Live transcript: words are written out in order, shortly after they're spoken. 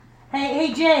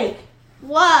Hey, Jake.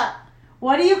 What?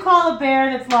 What do you call a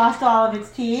bear that's lost all of its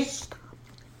teeth?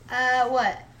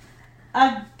 What?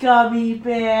 A gummy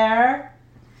bear.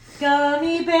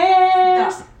 Gummy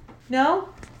bears. No?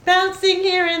 Bouncing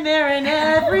here and there and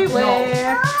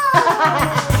everywhere.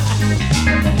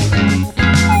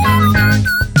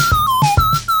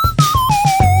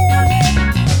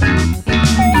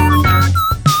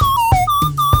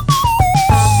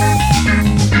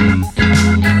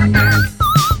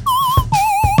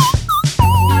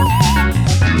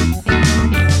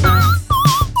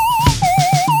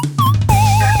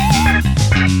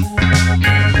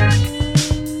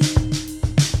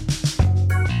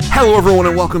 Hello, everyone,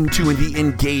 and welcome to the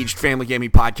Engaged Family Gaming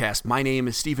Podcast. My name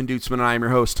is Stephen Dutzman, and I am your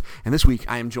host. And this week,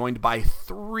 I am joined by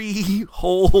three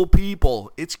whole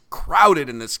people. It's crowded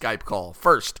in this Skype call.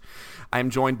 First, I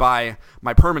am joined by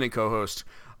my permanent co-host,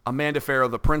 Amanda Farrow,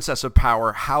 the Princess of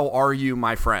Power. How are you,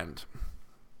 my friend?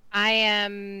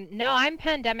 I'm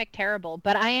pandemic terrible,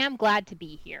 but I am glad to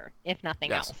be here, if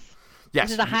nothing else. Yes.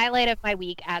 This is a highlight of my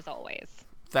week, as always.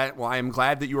 I am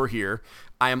glad that you are here.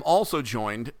 I am also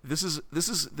joined. This is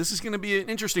going to be an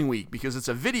interesting week because it's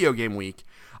a video game week.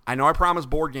 I know I promised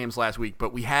board games last week,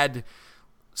 but we had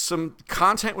some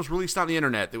content was released on the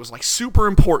internet that was like super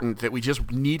important that we just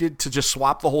needed to just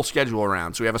swap the whole schedule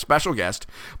around. So we have a special guest,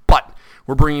 but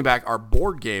we're bringing back our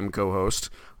board game co-host,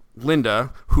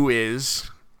 Linda, who is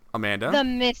Amanda, the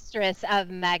mistress of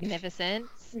magnificence.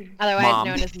 Otherwise Mom.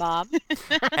 known as Mom.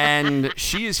 And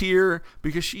she is here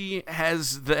because she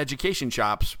has the education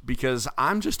chops, because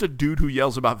I'm just a dude who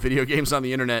yells about video games on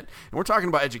the internet, and we're talking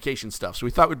about education stuff. So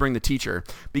we thought we'd bring the teacher,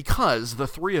 because the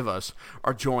three of us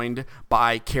are joined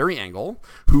by Carrie Engel,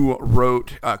 who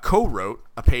co-wrote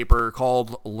a paper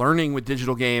called Learning with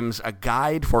Digital Games, a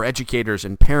guide for educators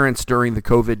and parents during the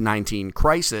COVID-19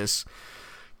 crisis.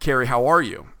 Carrie, how are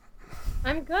you?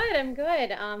 I'm good.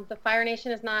 The Fire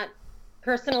Nation is not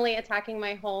personally attacking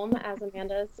my home as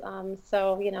Amanda's,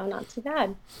 so not too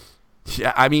bad.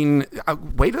 Yeah, I mean,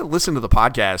 way to listen to the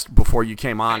podcast before you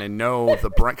came on and know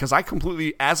because I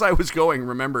completely, as I was going,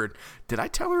 remembered, did I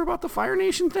tell her about the Fire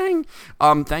Nation thing?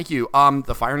 Thank you.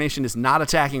 The Fire Nation is not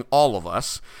attacking all of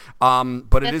us,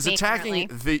 but it is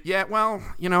attacking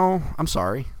I'm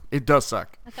sorry. It does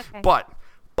suck. That's okay.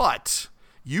 But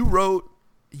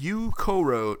you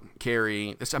co-wrote,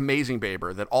 Carrie, this amazing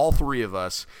paper that all three of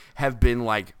us have been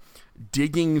like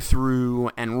digging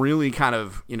through and really kind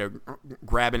of,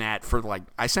 grabbing at for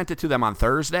I sent it to them on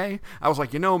Thursday. I was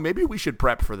like, maybe we should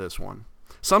prep for this one.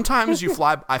 Sometimes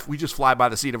we just fly by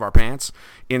the seat of our pants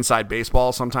inside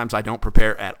baseball. Sometimes I don't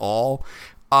prepare at all.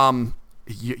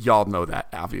 Y'all know that,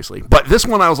 obviously. But this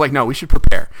one I was like, no, we should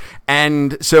prepare.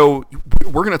 And so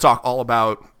we're going to talk all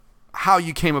about how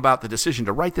you came about the decision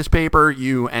to write this paper,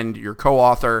 you and your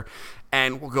co-author,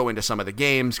 and we'll go into some of the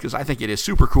games because I think it is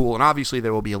super cool, and obviously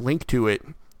there will be a link to it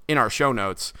in our show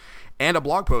notes and a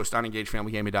blog post on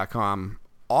engagefamilygaming.com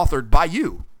authored by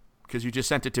you because you just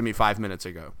sent it to me 5 minutes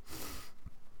ago.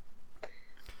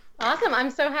 Awesome.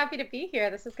 I'm so happy to be here.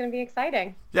 This is going to be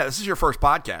exciting. Yeah, this is your first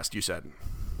podcast, you said.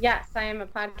 Yes, I am a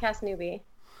podcast newbie.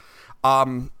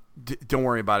 Don't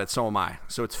worry about it. So am I.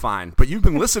 So it's fine. But you've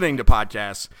been listening to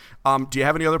podcasts. Do you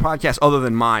have any other podcasts other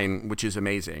than mine, which is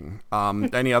amazing?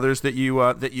 Any others that you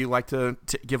like to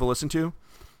give a listen to?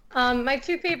 My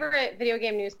two favorite video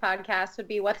game news podcasts would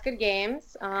be What's Good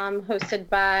Games, hosted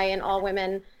by an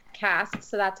all-women cast.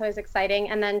 So that's always exciting.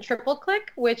 And then Triple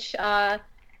Click, which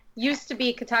used to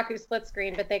be Kotaku Split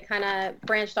Screen, but they kind of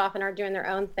branched off and are doing their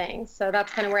own thing. So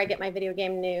that's kind of where I get my video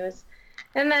game news.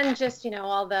 And then just,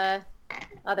 all the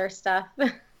other stuff.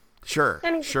 Sure.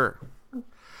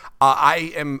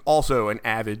 I am also an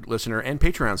avid listener and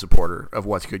Patreon supporter of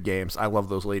What's Good Games. I love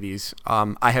those ladies.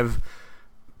 I have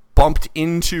bumped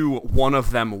into one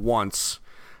of them once.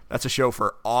 That's a show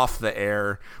for off the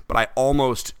air, but I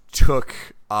almost took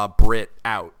Britt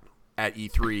out at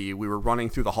E3. We were running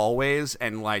through the hallways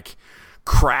and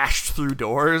crashed through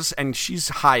doors, and she's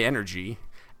high energy,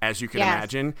 as you can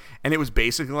imagine, and it was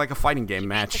basically like a fighting game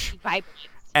match.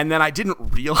 And then I didn't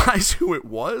realize who it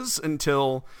was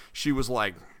until she was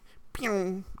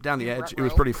pew, down the edge. It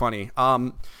was pretty funny.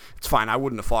 It's fine. I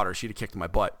wouldn't have fought her. She'd have kicked my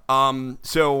butt.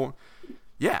 So,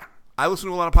 yeah, I listen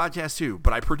to a lot of podcasts too,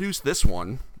 but I produced this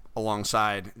one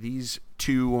alongside these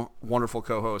two wonderful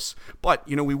co-hosts. But,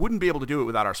 we wouldn't be able to do it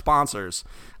without our sponsors,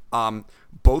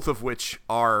 both of which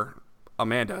are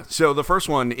Amanda. So the first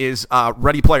one is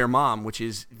Ready Player Mom, which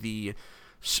is the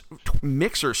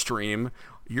Mixer stream.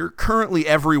 You're currently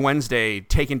every Wednesday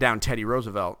taking down Teddy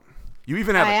Roosevelt. You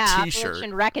even have a T-shirt.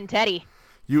 Operation Wreck and Teddy.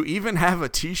 You even have a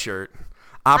T-shirt.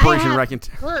 Operation Wreck and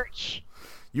Teddy.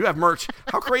 You have merch.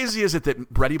 How crazy is it that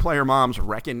Ready Player Mom's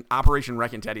Operation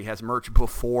Wreckin' Teddy has merch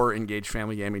before Engaged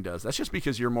Family Gaming does? That's just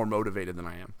because you're more motivated than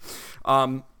I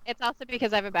am. It's also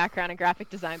because I have a background in graphic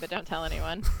design, but don't tell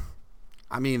anyone.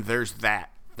 I mean, there's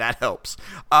that. That helps.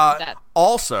 That.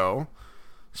 Also,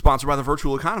 sponsored by the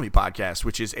Virtual Economy Podcast,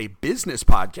 which is a business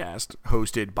podcast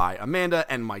hosted by Amanda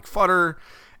and Mike Futter.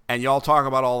 And y'all talk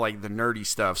about all like the nerdy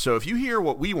stuff. So if you hear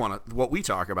what we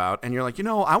talk about, and you're like,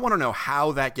 I want to know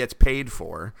how that gets paid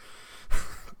for,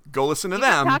 go listen to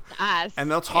them, talk to us.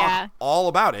 And they'll talk all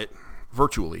about it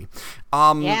virtually.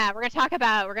 We're gonna talk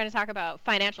about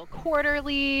financial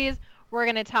quarterlies. We're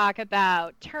gonna talk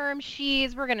about term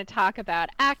sheets. We're gonna talk about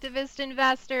activist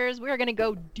investors. We're gonna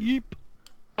go deep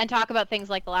and talk about things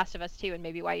like The Last of Us 2 and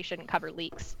maybe why you shouldn't cover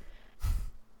leaks.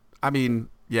 I mean.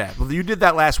 Yeah, well, you did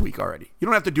that last week already. You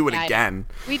don't have to do it again.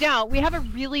 We don't. We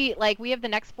have we have the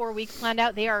next 4 weeks planned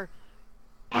out. They are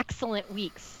excellent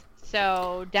weeks.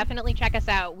 So definitely check us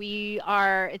out.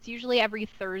 It's usually every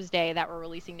Thursday that we're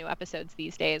releasing new episodes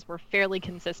these days. We're fairly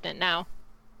consistent now.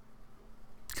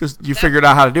 Because you figured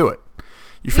out how to do it.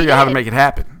 You figured out how to make it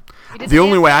happen. The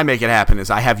only way I make it happen is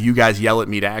I have you guys yell at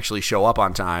me to actually show up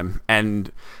on time,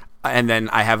 and then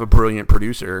I have a brilliant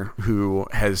producer who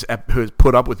has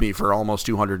put up with me for almost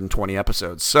 220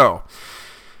 episodes. So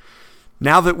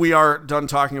now that we are done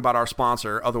talking about our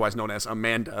sponsor, otherwise known as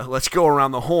Amanda, let's go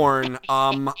around the horn.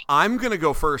 I'm going to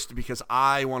go first because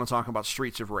I want to talk about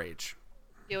Streets of Rage.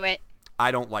 Do it.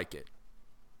 I don't like it.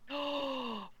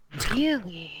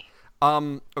 Really?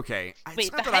 Okay.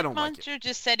 Wait, the hype monster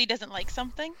just said he doesn't like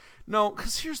something? No,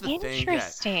 because here's the thing.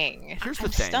 Interesting.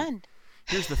 I'm stunned.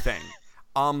 Here's the thing.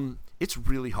 It's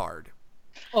really hard.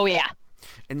 Oh, yeah.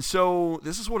 And so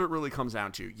this is what it really comes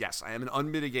down to. Yes, I am an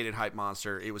unmitigated hype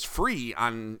monster. It was free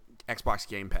on Xbox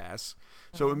Game Pass.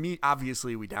 So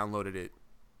obviously we downloaded it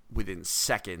within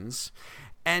seconds.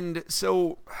 And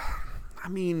so, I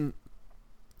mean,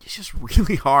 it's just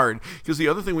really hard. Because the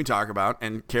other thing we talk about,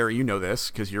 and Carrie, you know this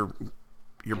because you're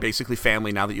basically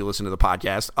family now that you listen to the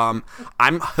podcast.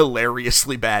 I'm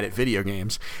hilariously bad at video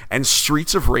games, and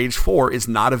Streets of Rage 4 is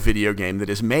not a video game that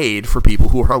is made for people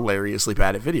who are hilariously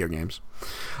bad at video games.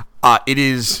 It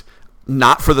is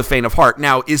not for the faint of heart.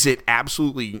 Now, is it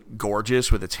absolutely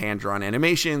gorgeous with its hand-drawn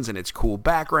animations and its cool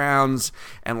backgrounds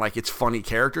and like its funny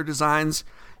character designs?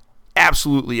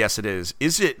 Absolutely, yes, it is.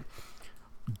 Is it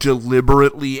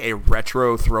deliberately a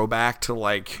retro throwback to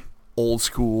like old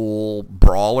school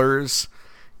brawlers?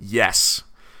 Yes.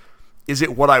 Is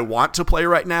it what I want to play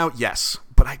right now? Yes.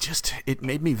 But it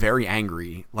made me very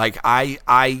angry. Like,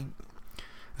 I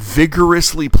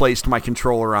vigorously placed my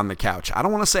controller on the couch. I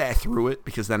don't want to say I threw it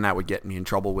because then that would get me in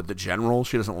trouble with the general.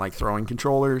 She doesn't like throwing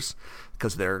controllers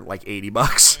because they're like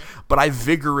 $80. But I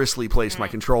vigorously placed my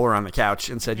controller on the couch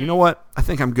and said, you know what? I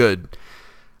think I'm good.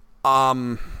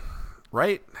 Right?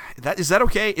 Is that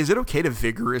okay? Is it okay to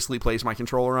vigorously place my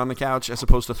controller on the couch as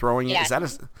opposed to throwing it? Yeah. Is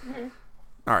that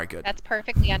All right, good. That's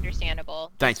perfectly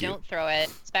understandable. Thank you. Don't throw it,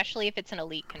 especially if it's an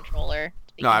Elite controller.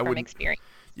 No, I from wouldn't. Experience.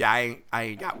 Yeah,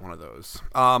 I got one of those.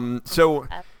 So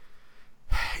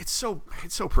it's so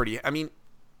pretty. I mean,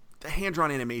 the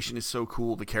hand-drawn animation is so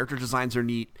cool. The character designs are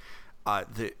neat.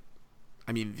 It's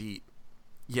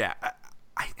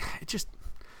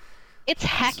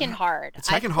heckin' hard. It's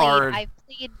heckin' hard. I've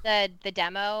played the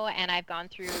demo, and I've gone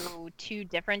through 2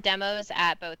 different demos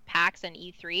at both PAX and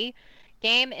E3.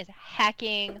 Game is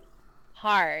hecking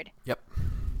hard. Yep.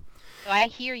 So I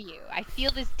hear you. I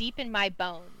feel this deep in my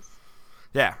bones.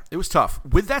 Yeah, it was tough.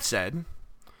 With that said,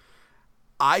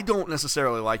 I don't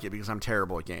necessarily like it because I'm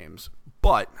terrible at games.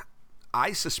 But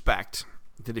I suspect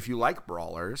that if you like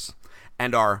brawlers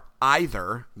and are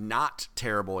either not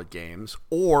terrible at games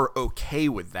or okay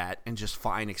with that and just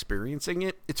fine experiencing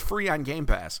it, it's free on Game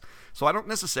Pass. So I don't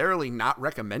necessarily not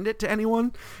recommend it to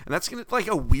anyone. And that's like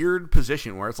a weird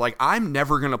position where it's like, I'm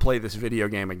never going to play this video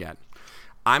game again.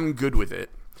 I'm good with it.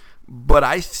 But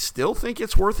I still think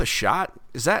it's worth a shot.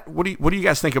 What do you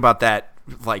guys think about that,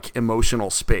 like, emotional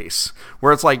space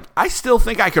where it's like, I still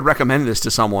think I could recommend this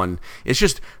to someone. It's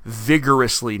just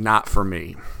vigorously not for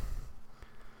me.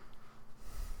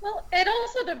 Well, it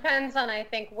also depends on, I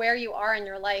think, where you are in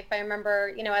your life. I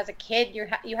remember, as a kid,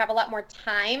 you have a lot more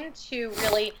time to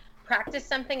really practice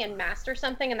something and master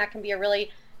something, and that can be a really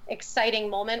exciting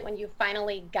moment when you've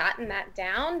finally gotten that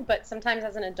down. But sometimes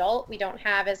as an adult, we don't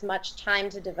have as much time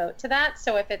to devote to that.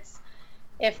 So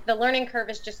if the learning curve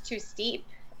is just too steep,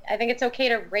 I think it's okay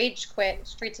to rage quit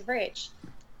Streets of Rage.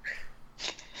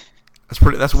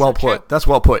 That's well put. True. That's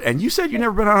well put. And you said you've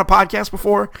never been on a podcast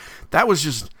before. That was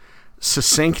just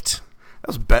succinct.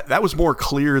 That was more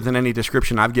clear than any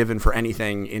description I've given for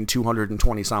anything in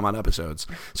 220 some odd episodes.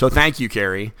 So thank you,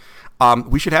 Carrie.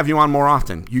 We should have you on more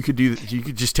often. You could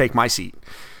just take my seat.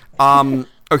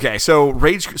 Okay, so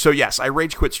rage. So yes, I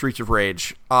rage quit Streets of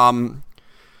Rage.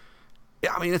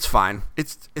 Yeah, I mean it's fine.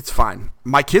 It's fine.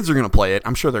 My kids are gonna play it.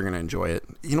 I'm sure they're gonna enjoy it.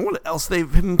 You know what else they've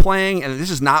been playing? And this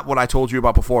is not what I told you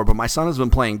about before, but my son has been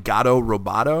playing Gato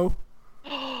Roboto.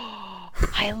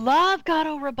 I love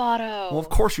Gato Roboto. Well, of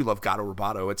course you love Gato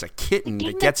Roboto. It's a kitten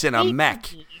that gets in a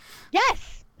mech.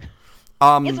 Yes.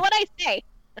 It's what I say.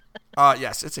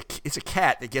 Yes, it's a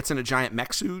cat that gets in a giant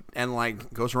mech suit and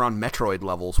like goes around Metroid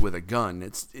levels with a gun.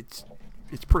 It's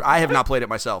I have not played it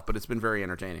myself, but it's been very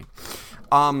entertaining.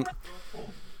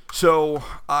 So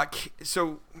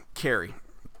Carrie,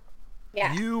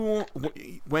 Yeah.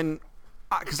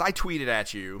 because I tweeted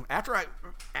at you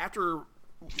after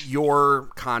your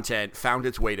content found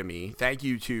its way to me. Thank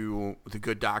you to the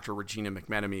good Dr. Regina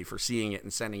McMenemy for seeing it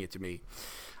and sending it to me.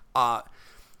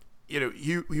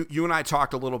 You and I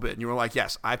talked a little bit, and you were like,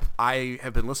 yes, I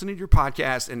have been listening to your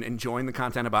podcast and enjoying the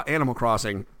content about Animal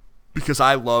Crossing because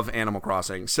I love Animal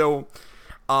Crossing. So,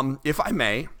 if I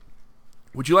may,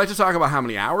 would you like to talk about how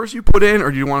many hours you put in,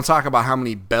 or do you want to talk about how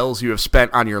many bells you have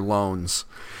spent on your loans?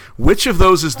 Which of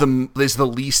those is the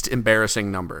least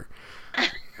embarrassing number?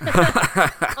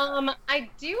 I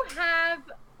do have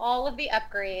all of the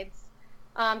upgrades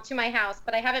to my house,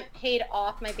 but I haven't paid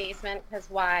off my basement because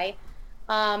why?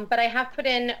 But I have put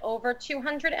in over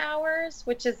 200 hours,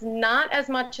 which is not as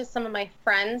much as some of my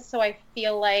friends, so I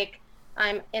feel like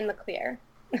I'm in the clear.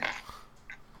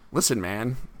 Listen,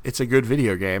 man, it's a good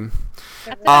video game.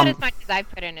 That's about as much as I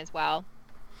put in as well.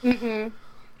 Mm-hmm.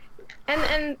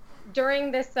 And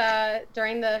during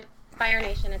the Fire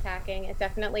Nation attacking, it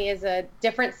definitely is a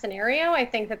different scenario. I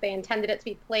think that they intended it to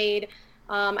be played.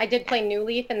 I did play New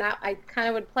Leaf, and that I kind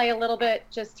of would play a little bit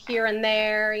just here and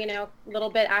there, a little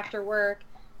bit after work.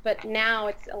 But now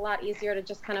it's a lot easier to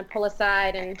just kind of pull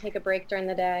aside and take a break during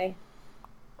the day.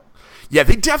 Yeah,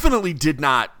 they definitely did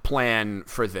not plan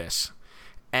for this.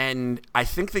 And I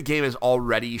think the game is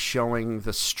already showing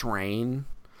the strain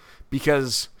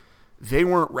because they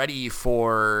weren't ready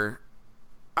for...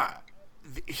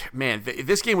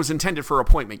 this game was intended for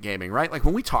appointment gaming, right? Like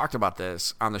when we talked about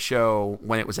this on the show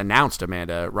when it was announced,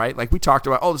 Amanda, right? Like we talked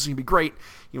about, this is going to be great.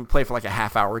 You can play for like a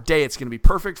half hour a day. It's going to be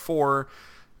perfect for,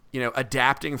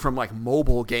 adapting from like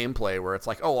mobile gameplay where it's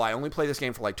like, I only play this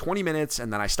game for like 20 minutes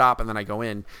and then I stop and then I go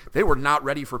in. They were not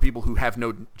ready for people who have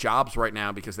no jobs right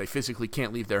now because they physically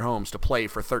can't leave their homes to play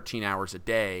for 13 hours a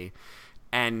day.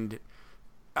 And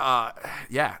I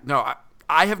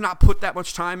have not put that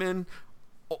much time in.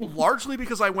 Largely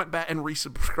because I went back and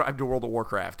resubscribed to World of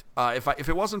Warcraft. If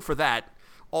it wasn't for that,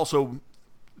 also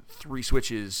 3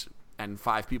 Switches and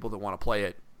 5 people that want to play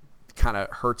it kind of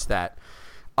hurts that.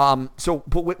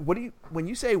 But what do you, when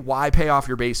you say why pay off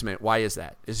your basement? Why is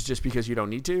that? Is it just because you don't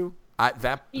need to?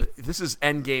 This is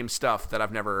end game stuff that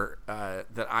I've never I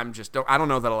don't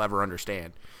know that I'll ever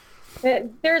understand.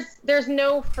 There's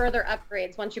no further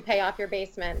upgrades once you pay off your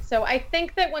basement. So I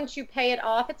think that once you pay it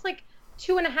off, it's like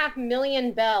 2.5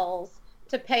 million bells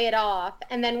to pay it off,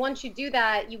 and then once you do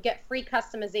that, you get free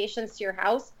customizations to your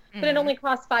house. But it only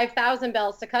costs 5,000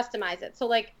 bells to customize it. So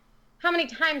like, how many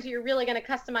times are you really going to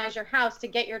customize your house to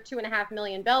get your 2.5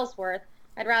 million bells worth?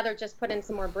 I'd rather just put in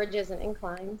some more bridges and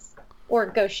inclines, or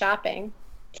go shopping.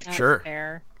 That's sure.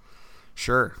 Fair.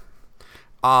 Sure.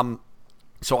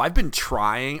 So I've been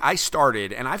trying. I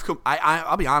started, and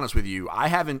I'll be honest with you. I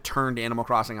haven't turned Animal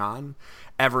Crossing on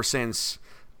ever since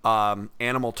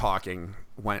Animal Talking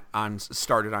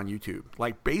started on YouTube.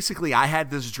 Like basically I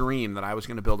had this dream that I was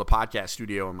going to build a podcast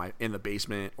studio in the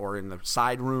basement or in the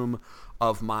side room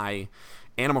of my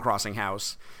Animal Crossing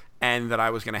house, and that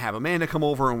I was going to have Amanda come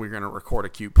over and we were going to record a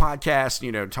cute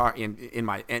podcast, talk in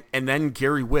my, and then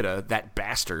Gary Whitta, that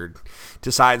bastard,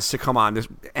 decides to come on this,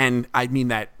 and I mean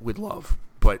that with love,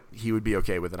 but he would be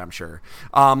okay with it, I'm sure.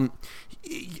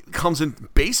 He comes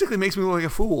and basically makes me look like a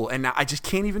fool, and now I just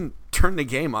can't even turn the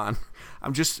game on.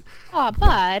 I'm just... Oh,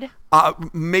 bud.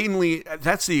 Mainly,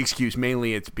 that's the excuse.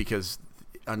 Mainly it's because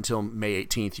until May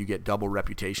 18th, you get double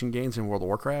reputation gains in World of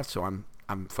Warcraft, so I'm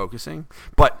focusing.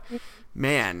 But,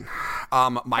 man,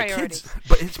 my kids...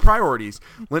 But it's priorities.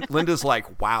 Linda's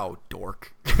like, wow,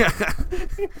 dork.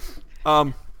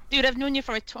 Dude, I've known you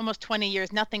for almost 20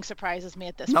 years. Nothing surprises me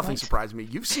at this point. Nothing surprises me.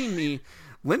 You've seen me...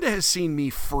 Linda has seen me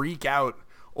freak out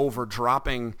over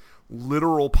dropping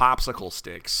literal popsicle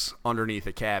sticks underneath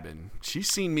a cabin. She's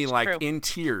seen me in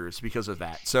tears because of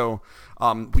that. So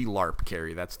we LARP,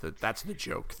 Carrie. That's the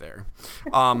joke there.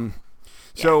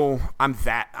 So I'm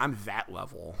that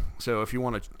level. So if you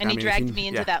want to, And he dragged me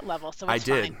into that level, so it's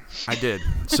fine. I did.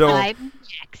 So I'm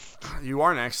next. You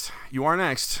are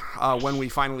next. When we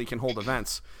finally can hold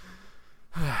events.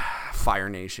 Fire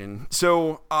Nation.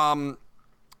 So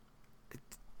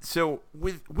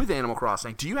with Animal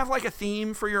Crossing, do you have like a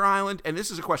theme for your island? And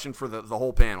this is a question for the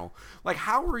whole panel. Like,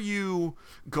 how are you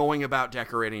going about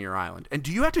decorating your island? And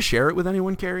do you have to share it with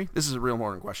anyone, Carrie? This is a real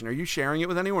important question. Are you sharing it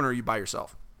with anyone, or are you by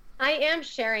yourself? I am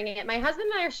sharing it. My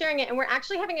husband and I are sharing it, and we're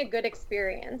actually having a good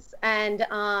experience. And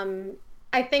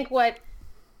I think what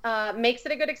makes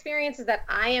it a good experience is that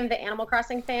I am the Animal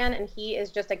Crossing fan, and he is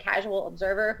just a casual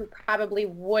observer who probably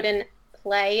wouldn't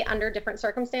play under different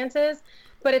circumstances.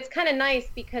 But it's kind of nice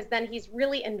because then he's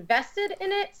really invested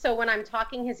in it. So when I'm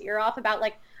talking his ear off about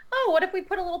like, oh, what if we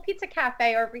put a little pizza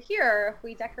cafe over here? Or if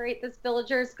we decorate this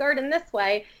villager's garden this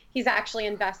way, he's actually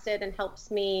invested and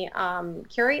helps me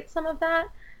curate some of that.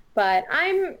 But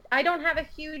I don't have a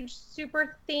huge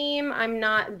super theme. I'm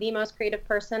not the most creative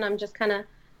person. I'm just kind of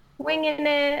winging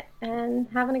it and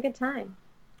having a good time.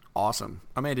 Awesome.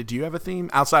 Amanda, do you have a theme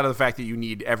outside of the fact that you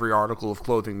need every article of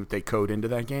clothing that they code into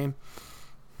that game?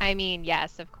 I mean,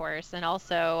 yes, of course. And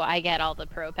also I get all the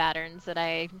pro patterns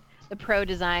the pro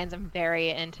designs. I'm very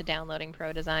into downloading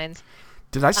pro designs.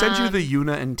 Did I send you the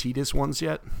Yuna and Tidus ones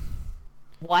yet?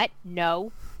 What?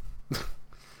 No.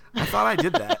 I thought I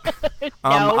did that.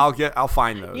 No. I'll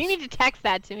find those. You need to text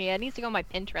that to me. It needs to go on my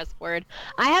Pinterest board.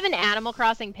 I have an Animal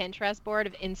Crossing Pinterest board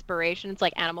of inspiration. It's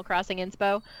like Animal Crossing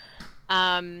Inspo.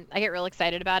 I get real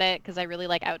excited about it because I really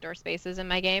like outdoor spaces in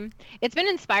my game. It's been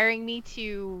inspiring me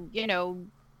to,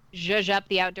 zhuzh up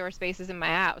the outdoor spaces in my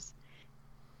house.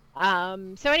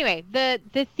 So anyway,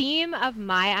 the theme of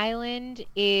my island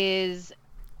is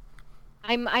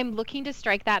I'm looking to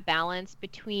strike that balance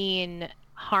between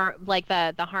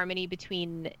the harmony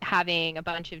between having a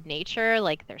bunch of nature,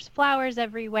 like there's flowers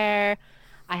everywhere.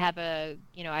 I have a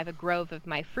grove of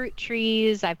my fruit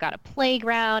trees. I've got a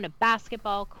playground, a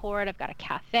basketball court. I've got a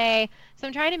cafe. So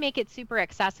I'm trying to make it super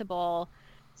accessible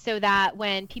so that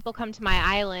when people come to my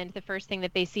island, the first thing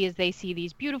that they see is they see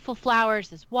these beautiful flowers,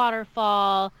 this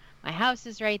waterfall. My house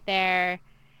is right there.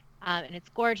 And it's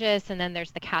gorgeous. And then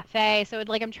there's the cafe. So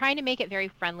I'm trying to make it very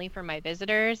friendly for my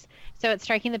visitors. So it's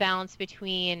striking the balance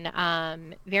between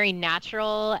very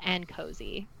natural and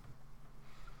cozy.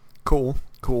 Cool.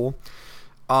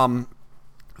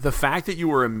 The fact that you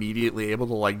were immediately able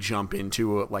to jump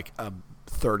into a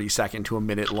 30-second to a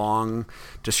minute long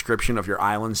description of your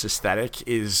island's aesthetic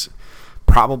is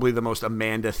probably the most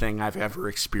Amanda thing I've ever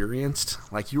experienced.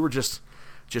 You were just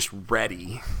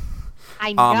ready.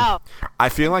 I know. I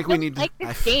feel like we need to.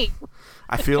 Game.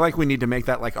 I feel like we need to make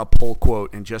that a pull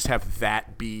quote and just have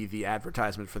that be the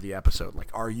advertisement for the episode.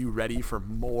 Are you ready for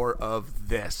more of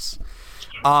this?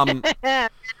 Got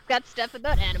stuff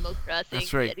about Animal Crossing.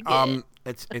 That's right.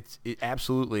 It's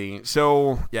absolutely.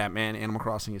 So yeah, man, Animal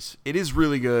Crossing is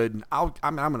really good. I'm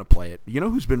gonna play it. You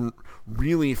know who's been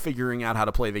really figuring out how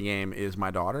to play the game is my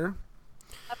daughter.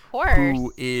 Of course.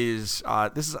 Who is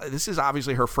this is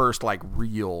obviously her first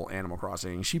real Animal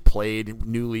Crossing. She played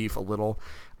New Leaf a little,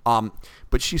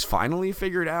 but she's finally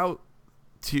figured out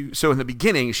to. So in the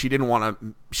beginning, she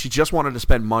just wanted to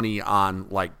spend money on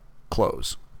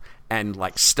clothes and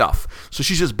stuff. So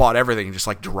she just bought everything and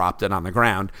just dropped it on the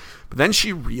ground. But then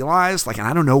she realized and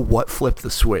I don't know what flipped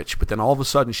the switch, but then all of a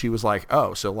sudden she was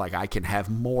oh, so I can have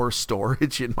more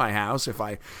storage in my house if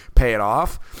I pay it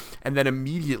off. And then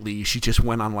immediately she just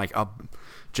went on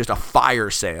a fire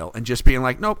sale and just being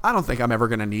nope, I don't think I'm ever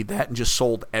going to need that, and just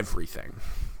sold everything.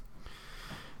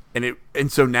 And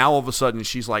so now all of a sudden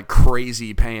she's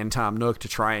crazy paying Tom Nook to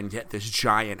try and get this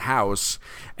giant house,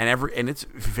 and it's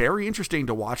very interesting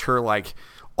to watch her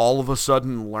all of a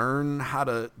sudden learn how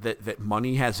to that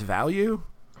money has value.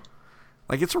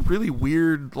 It's a really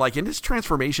weird and this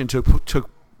transformation took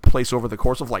place over the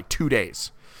course of 2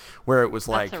 days, where it was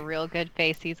that's a real good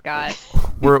face he's got.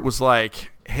 Where it was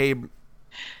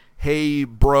hey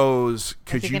bros,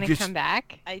 could you just come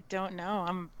back? I don't know.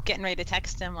 I'm getting ready to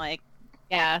text him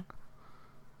Yeah.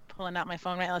 Pulling out my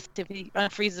phone right now. Let's see if he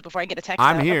unfreezes before I get a text.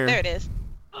 I'm out. here. Oh, there it is.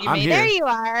 I'm here. There you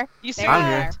are. You see I'm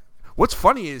here. What's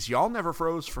funny is y'all never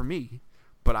froze for me,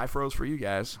 but I froze for you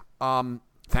guys.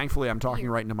 Thankfully, I'm talking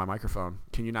right into my microphone.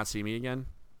 Can you not see me again?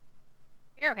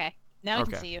 You're okay. Now I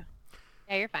can see you.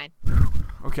 Yeah, you're fine.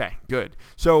 Okay, good.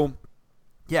 So,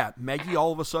 yeah, Maggie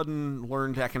all of a sudden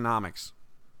learned economics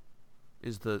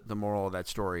is the moral of that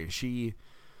story. She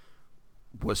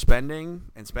was spending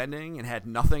and had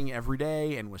nothing every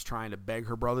day and was trying to beg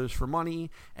her brothers for money,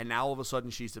 and now all of a sudden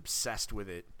she's obsessed with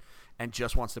it. and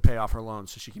just wants to pay off her loan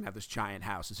so she can have this giant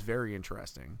house. It's very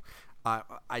interesting.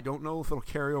 I don't know if it'll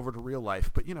carry over to real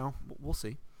life, but, we'll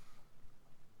see.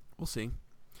 We'll see.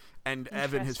 And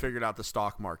Evan has figured out the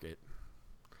stock market.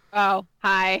 Oh,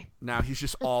 hi. Now he's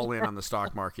just all in on the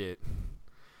stock market.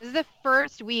 This is the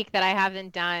first week that I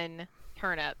haven't done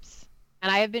turnips.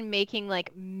 And I have been making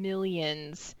like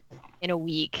millions in a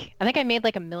week. I think I made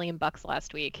like $1 million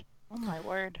last week. Oh my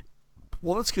word.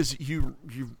 Well, that's because you've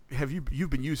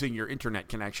been using your internet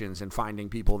connections and finding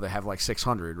people that have like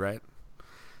 600, right?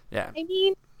 Yeah. I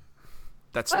mean,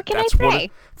 that's what can that's I say?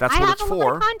 what that's I what have it's a lot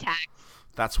for. of contacts.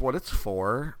 That's what it's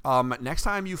for. Next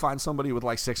time you find somebody with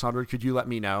like 600, could you let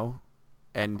me know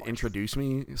and introduce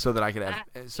me so that I could have,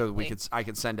 I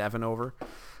could send Evan over.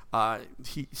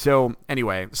 So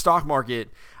anyway, stock market.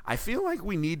 I feel like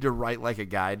we need to write like a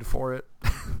guide for it.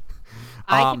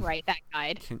 I can write that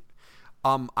guide.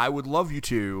 I would love you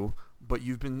to, but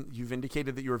you've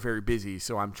indicated that you are very busy,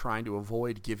 so I'm trying to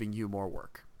avoid giving you more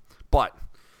work. But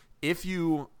if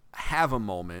you have a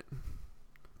moment,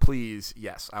 please,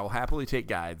 yes, I will happily take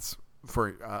guides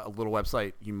for a little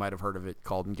website. You might have heard of it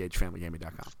called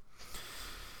EngageFamilyGaming.com.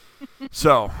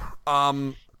 So,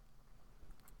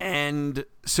 and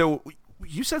so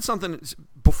you said something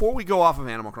before we go off of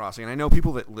Animal Crossing, and I know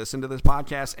people that listen to this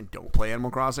podcast and don't play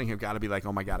Animal Crossing have got to be like,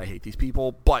 oh my God, I hate these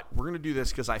people. But we're going to do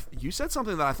this because you said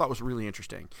something that I thought was really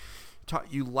interesting.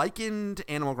 You likened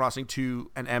Animal Crossing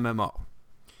to an MMO.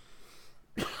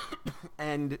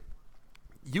 And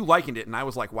you likened it, and I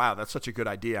was like, wow, that's such a good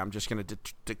idea. I'm just going to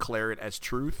declare it as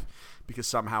truth because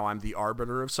somehow I'm the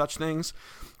arbiter of such things.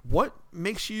 What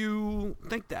makes you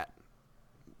think that?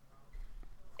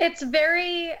 It's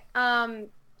very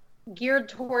geared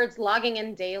towards logging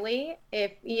in daily.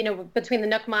 If, between the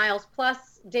Nook Miles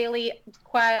plus daily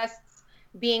quests,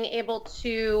 being able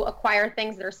to acquire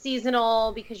things that are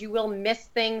seasonal because you will miss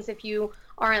things if you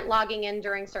aren't logging in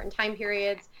during certain time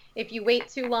periods. If you wait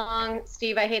too long,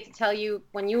 Steve, I hate to tell you,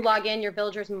 when you log in, your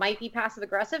villagers might be passive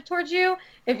aggressive towards you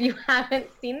if you haven't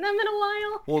seen them in a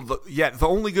while. Well, the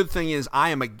only good thing is I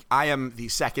am the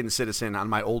second citizen on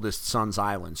my oldest son's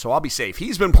island, so I'll be safe.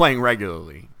 He's been playing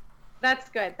regularly. That's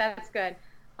good. But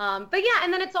yeah,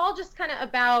 and then it's all just kind of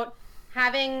about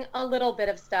having a little bit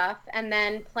of stuff and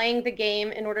then playing the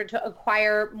game in order to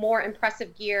acquire more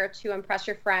impressive gear to impress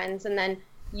your friends, and then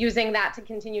using that to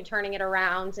continue turning it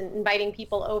around and inviting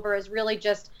people over is really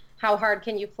just how hard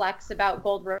can you flex about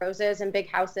gold roses and big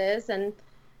houses. And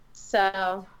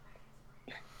so.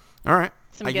 All right.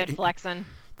 Some good flexing.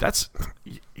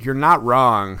 You're not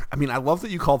wrong. I mean, I love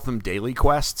that you called them daily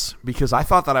quests because I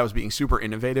thought that I was being super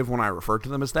innovative when I referred to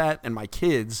them as that. And my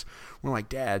kids were like,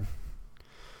 Dad,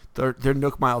 they're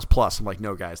Nook Miles Plus. I'm like,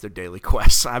 no, guys, they're daily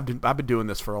quests. I've been doing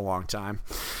this for a long time.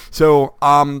 So,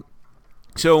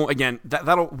 So again,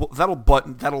 that'll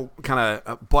kind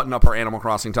of button up our Animal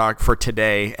Crossing talk for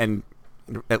today, and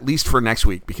at least for next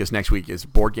week, because next week is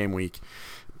board game week.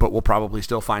 But we'll probably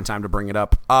still find time to bring it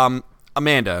up.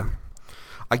 Amanda,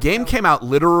 a game came out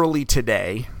literally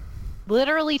today.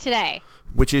 Literally today.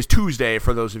 Which is Tuesday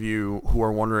for those of you who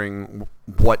are wondering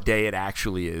what day it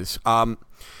actually is.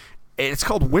 It's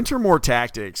called Wintermore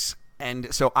Tactics.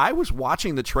 And so I was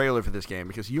watching the trailer for this game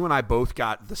because you and I both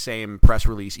got the same press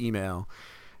release email,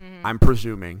 I'm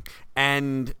presuming.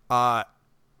 And I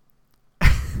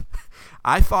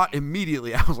thought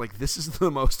immediately, I was like, this is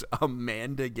the most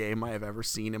Amanda game I have ever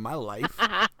seen in my life.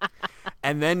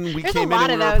 And then we came in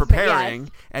and we were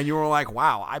preparing, and you were like,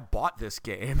 wow, I bought this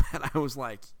game. And I was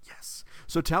like, yes.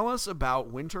 So tell us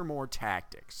about Wintermore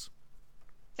Tactics.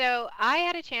 So I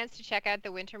had a chance to check out the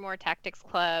Wintermore Tactics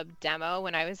Club demo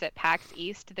when I was at PAX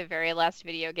East, the very last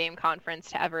video game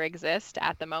conference to ever exist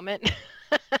at the moment.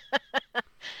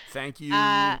 Thank you,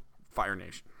 Fire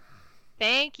Nation.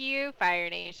 Thank you, Fire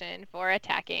Nation, for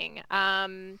attacking.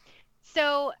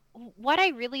 So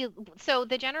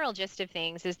the general gist of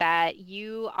things is that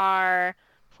you are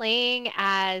playing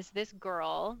as this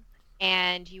girl,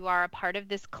 and you are a part of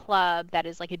this club that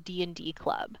is like a D&D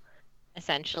club,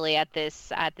 essentially at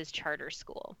this charter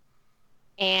school.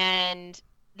 And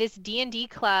this D&D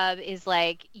club is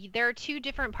like, there are two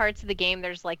different parts of the game.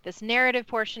 There's like this narrative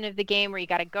portion of the game where you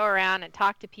got to go around and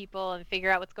talk to people and figure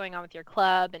out what's going on with your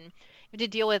club, and you have to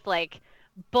deal with like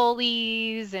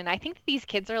bullies, and I think that these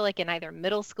kids are like in either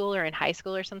middle school or in high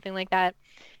school or something like that.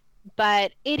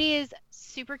 But it is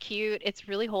super cute. It's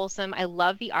really wholesome. I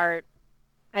love the art.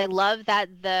 I love that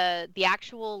the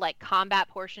actual like combat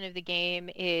portion of the game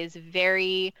is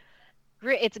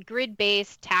it's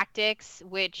grid-based tactics,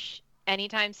 which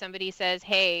anytime somebody says,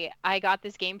 hey, I got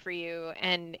this game for you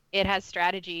and it has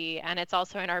strategy and it's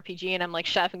also an RPG, and I'm like,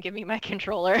 chef, and give me my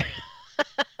controller.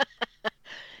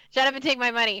 Shut up and take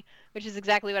my money, which is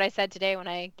exactly what I said today when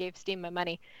I gave Steam my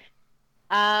money.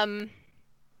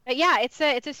 But yeah, it's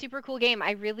a super cool game.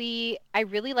 I really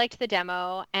liked the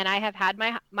demo, and I have had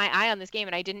my eye on this game,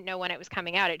 and I didn't know when it was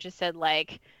coming out. It just said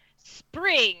like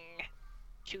spring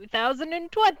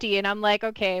 2020, and I'm like,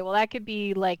 okay, well that could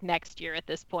be like next year at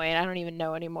this point. I don't even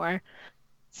know anymore.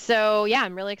 So yeah,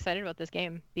 I'm really excited about this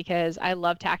game because I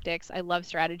love tactics, I love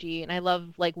strategy, and I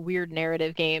love like weird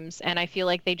narrative games. And I feel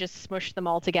like they just smushed them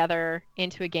all together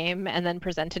into a game and then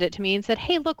presented it to me and said,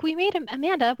 "Hey, look, we made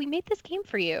Amanda, we made this game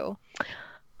for you."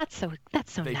 That's so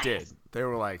They nice. did. They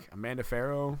were like, Amanda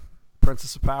Farrow,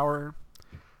 Princess of Power.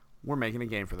 We're making a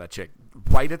game for that chick.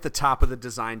 Right at the top of the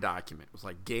design document, it was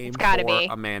like game gotta for be.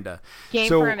 Amanda. Game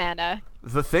So, for Amanda.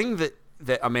 The thing that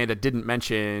Amanda didn't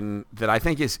mention that I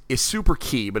think is super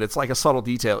key, but it's like a subtle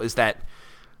detail, is that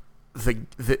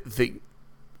the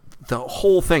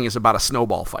whole thing is about a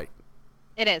snowball fight.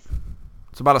 It is.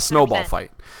 It's about a snowball 100%.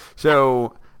 fight.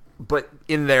 So, but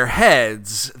in their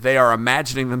heads, they are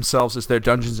imagining themselves as their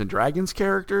Dungeons and Dragons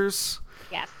characters.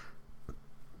 Yes.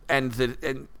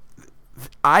 And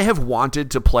I have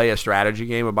wanted to play a strategy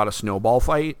game about a snowball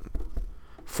fight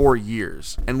for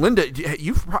years. And Linda,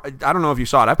 I don't know if you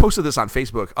saw it. I posted this on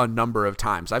Facebook a number of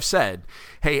times. I've said,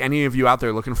 hey, any of you out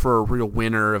there looking for a real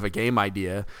winner of a game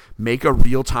idea, make a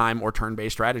real-time or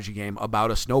turn-based strategy game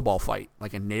about a snowball fight,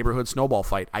 like a neighborhood snowball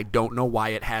fight. I don't know why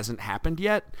it hasn't happened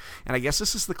yet, and I guess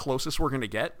this is the closest we're going to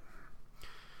get.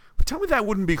 But tell me that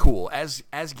wouldn't be cool as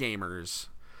gamers.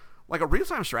 Like a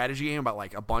real-time strategy game about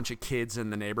like a bunch of kids in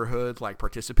the neighborhood like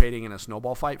participating in a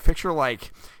snowball fight. Picture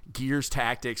like Gears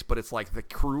Tactics, but it's like the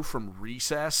crew from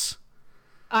Recess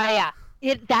Oh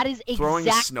yeah. That is throwing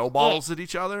exactly snowballs it. at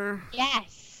each other.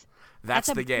 Yes. That's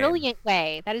a the game. brilliant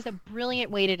way. That is a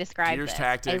brilliant way to describe Gears this.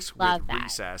 Tactics I love with that.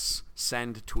 Recess.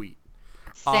 Send tweet.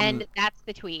 That's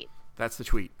the tweet. That's the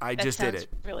tweet. I That just did sounds it.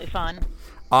 really fun.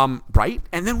 Right?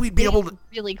 And then we'd be able to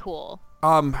really cool.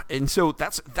 and so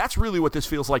that's really what this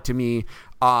feels like to me.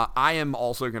 I am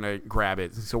also gonna grab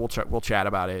it, so we'll chat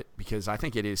about it because I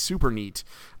think it is super neat.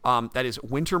 That is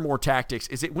Wintermore Tactics.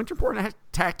 Is it Wintermore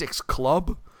Tactics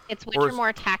Club? It's Or is-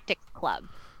 Wintermore Tactics Club.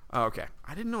 Oh, okay,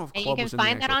 I didn't know if And Club you can was in the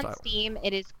find that actual on title. Steam.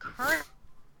 It is current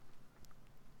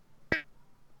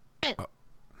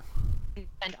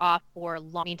and off for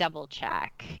launch. Let me double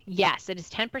check. Yes, it is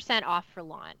 10% off for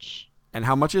launch. And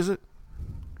how much is it?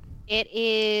 It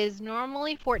is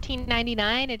normally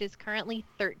 $14.99. It is currently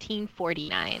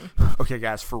 $13.49. Okay,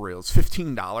 guys, for real, it's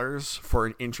 $15 for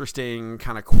an interesting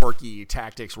kind of quirky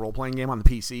tactics role-playing game on the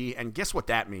PC. And guess what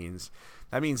that means?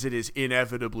 That means it is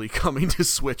inevitably coming to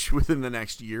Switch within the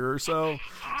next year or so.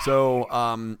 So,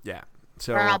 yeah.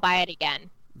 So Or I'll buy it again.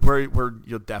 where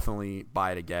you'll definitely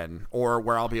buy it again, or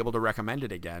where I'll be able to recommend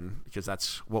it again because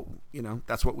that's what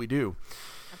we do.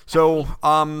 So,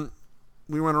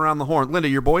 we went around the horn. Linda,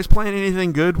 your boys playing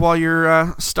anything good while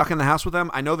you're stuck in the house with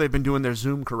them? I know they've been doing their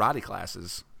Zoom karate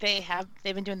classes. They've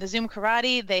been doing the Zoom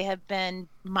karate. They have been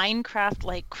Minecraft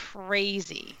like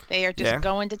crazy. They are just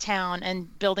going to town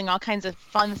and building all kinds of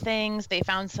fun things. They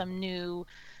found some new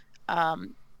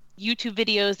YouTube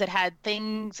videos that had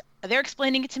things. They're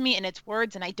explaining it to me in its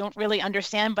words, and I don't really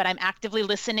understand, but I'm actively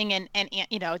listening and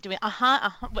doing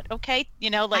okay,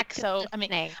 so I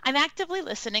mean, I'm actively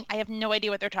listening. I have no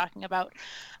idea what they're talking about,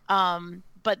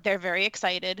 but they're very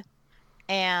excited,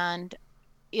 and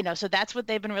so that's what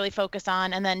they've been really focused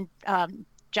on. And then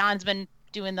John's been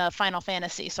doing the Final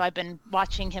Fantasy, so I've been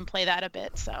watching him play that a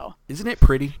bit. So Isn't it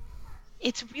pretty?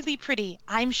 it's really pretty.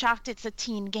 I'm shocked it's a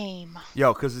teen game.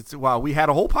 Yo, because we had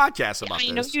a whole podcast about this.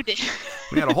 I know you did.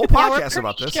 We had a whole Yeah, we're podcast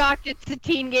about pretty this. shocked it's a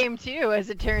teen game too,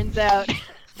 as it turns out.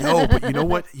 Yo, but you know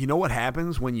what? You know what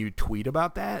happens when you tweet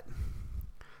about that?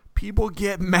 People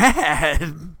get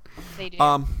mad. They do.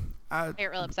 I get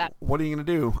real upset. What are you gonna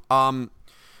do?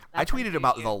 I That's tweeted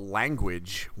about you. the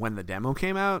language when the demo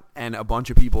came out, and a bunch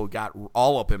of people got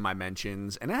all up in my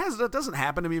mentions. And that doesn't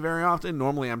happen to me very often.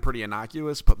 Normally, I'm pretty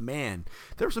innocuous, but man,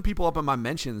 there were some people up in my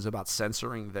mentions about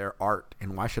censoring their art.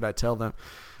 And why should I tell them?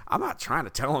 I'm not trying to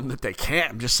tell them that they can't.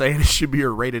 I'm just saying it should be a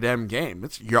rated M game.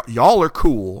 Y'all are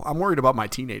cool. I'm worried about my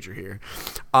teenager here.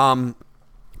 And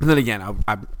then again,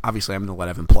 obviously I'm gonna let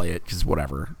Evan play it because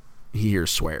whatever, he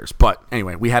hears swears. But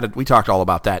anyway, we talked all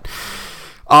about that.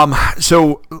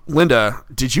 So Linda,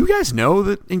 did you guys know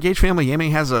that Engage Family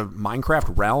Gaming has a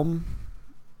Minecraft realm?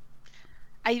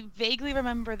 I vaguely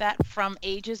remember that from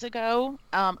ages ago.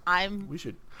 We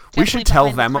should definitely tell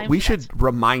behind the them. times We with should that.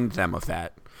 remind them of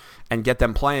that and get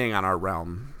them playing on our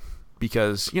realm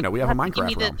because we have a You'll have to Minecraft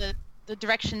give me realm. the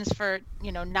directions for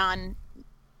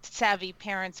non-savvy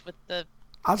parents with the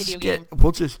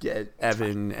We'll just get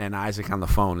Evan and Isaac on the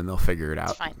phone and they'll figure it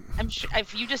out. It's fine. I'm sure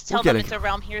if you just tell them it's a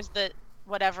realm, here's the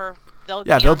whatever, they'll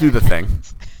do the thing.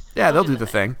 Yeah, they'll do the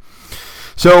thing.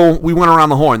 So we went around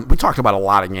the horn. We talked about a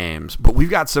lot of games, but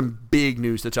we've got some big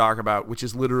news to talk about, which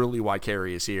is literally why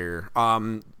Carrie is here.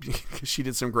 She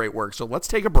did some great work. So let's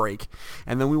take a break,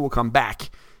 and then we will come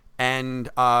back, and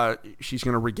she's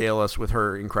going to regale us with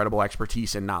her incredible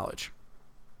expertise and knowledge.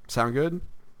 Sound good?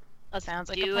 That sounds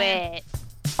like Do a plan. it.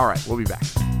 All right, we'll be back.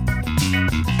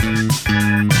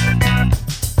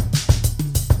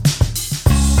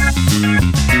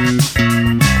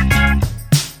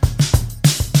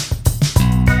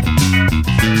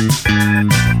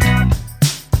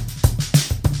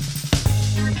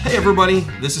 Hey everybody,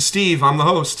 this is Steve. I'm the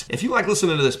host. If you like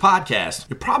listening to this podcast,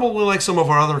 you probably like some of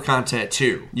our other content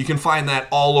too. You can find that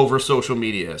all over social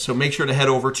media. So make sure to head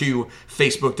over to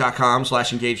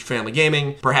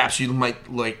facebook.com/engagedfamilygaming. Perhaps you might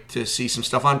like to see some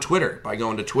stuff on Twitter by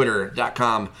going to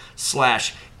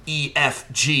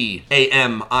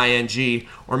twitter.com/EFGAMING.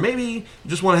 Or maybe you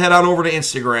just want to head on over to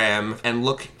Instagram and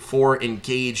look for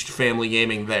Engaged Family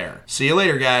Gaming there. See you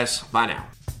later, guys. Bye now.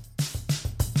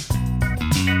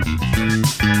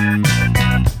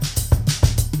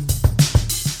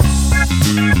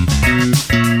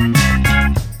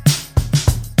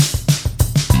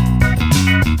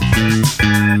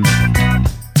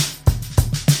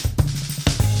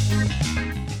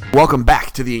 Welcome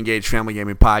back to the Engaged Family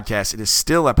Gaming Podcast. It is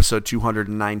still episode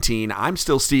 219. I'm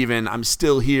still Steven. I'm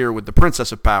still here with the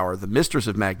Princess of Power, the Mistress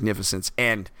of Magnificence,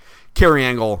 and Carrie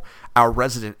Engel, our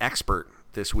resident expert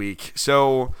this week.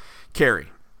 So, Carrie,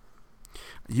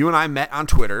 you and I met on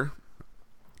Twitter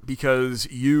because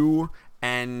you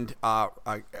and I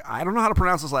don't know how to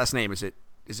pronounce his last name. Is it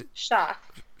Shaw?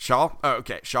 Shaw? Oh,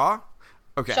 okay. Shaw?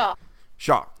 Okay.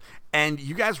 Shaw. And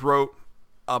you guys wrote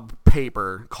a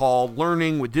paper called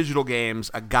Learning with Digital Games,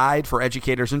 a guide for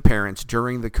educators and parents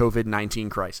during the COVID-19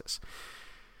 crisis.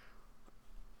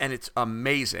 And it's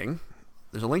amazing.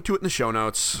 There's a link to it in the show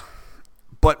notes.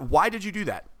 But why did you do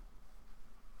that?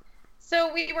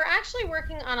 So we were actually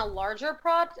working on a larger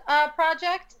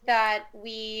project that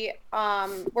we're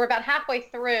about halfway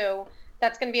through.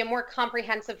 That's going to be a more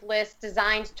comprehensive list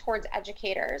designed towards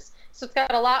educators. So it's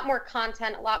got a lot more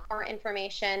content, a lot more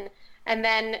information. And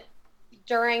then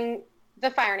during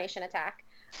the Fire Nation attack,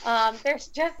 there's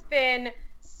just been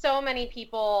so many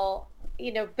people,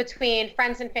 between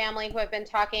friends and family who have been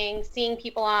talking, seeing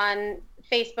people on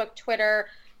Facebook, Twitter,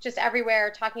 just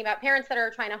everywhere talking about parents that are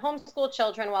trying to homeschool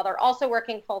children while they're also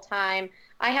working full time.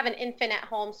 I have an infant at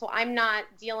home, so I'm not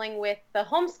dealing with the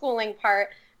homeschooling part,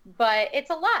 but it's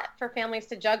a lot for families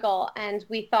to juggle. And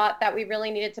we thought that we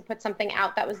really needed to put something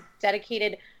out that was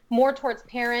dedicated more towards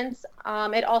parents.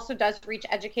 It also does reach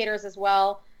educators as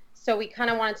well. So we kind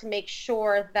of wanted to make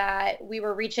sure that we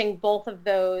were reaching both of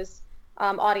those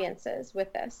audiences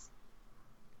with this.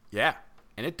 Yeah,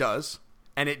 and it does.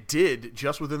 And it did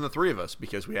just within the three of us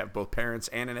because we have both parents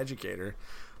and an educator.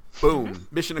 Boom.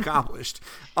 Mission accomplished.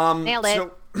 Nailed it.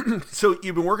 So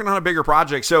you've been working on a bigger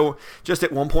project. So just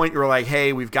at one point you were like,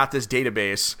 hey, we've got this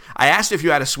database. I asked if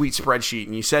you had a sweet spreadsheet,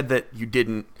 and you said that you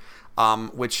didn't,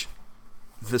 which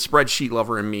the spreadsheet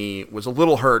lover in me was a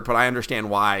little hurt, but I understand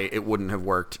why it wouldn't have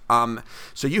worked.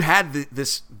 So you had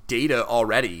this data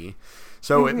already.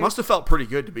 So it must have felt pretty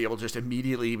good to be able to just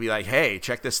immediately be like, hey,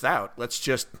 check this out. Let's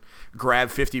just grab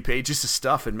 50 pages of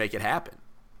stuff and make it happen.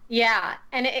 Yeah,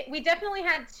 and we definitely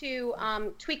had to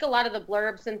tweak a lot of the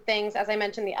blurbs and things. As I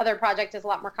mentioned, the other project is a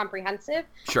lot more comprehensive.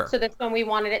 Sure. So this one we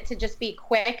wanted it to just be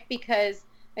quick because,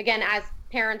 again, as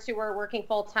parents who were working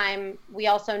full-time, we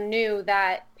also knew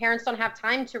that parents don't have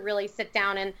time to really sit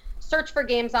down and search for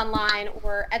games online,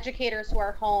 or educators who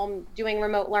are home doing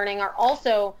remote learning are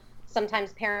also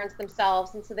sometimes parents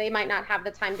themselves, and so they might not have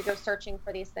the time to go searching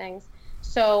for these things.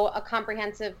 So a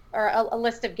comprehensive or a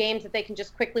list of games that they can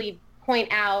just quickly point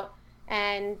out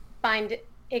and find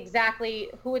exactly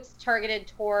who it's targeted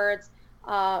towards,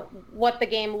 what the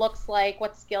game looks like,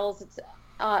 what skills it's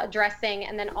addressing,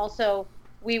 and then also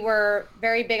we were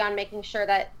very big on making sure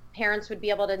that parents would be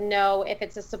able to know if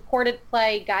it's a supported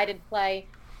play, guided play,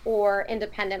 or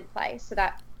independent play, so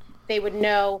that they would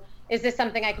know, is this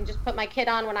something I can just put my kid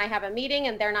on when I have a meeting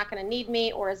and they're not going to need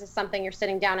me, or is this something you're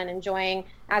sitting down and enjoying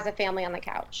as a family on the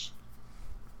couch?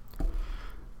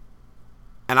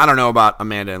 And I don't know about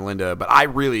Amanda and Linda, but I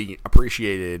really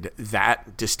appreciated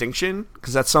that distinction,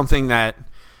 because that's something that,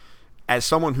 as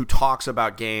someone who talks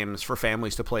about games for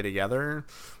families to play together,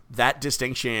 that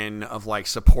distinction of like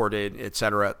supported,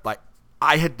 etc., like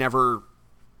I had never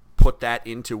put that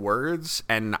into words,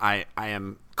 and I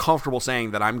am comfortable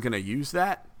saying that I'm going to use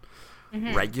that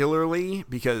regularly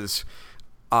because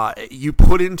you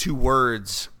put into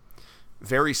words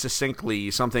very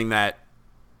succinctly something that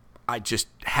I just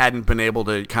hadn't been able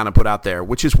to kind of put out there,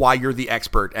 which is why you're the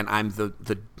expert and I'm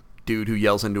the dude who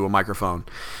yells into a microphone.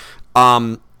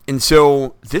 And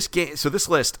so this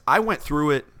list, I went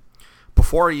through it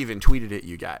before I even tweeted it,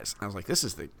 you guys. I was like, this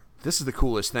is the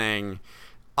coolest thing.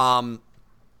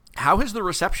 How has the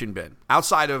reception been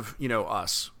outside of,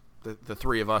 us, the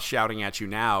three of us shouting at you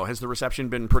now? Has the reception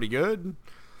been pretty good?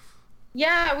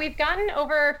 Yeah, we've gotten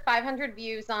over 500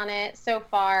 views on it so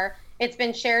far. It's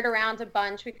been shared around a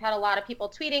bunch. We've had a lot of people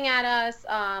tweeting at us.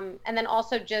 And then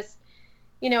also just,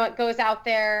 it goes out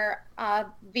there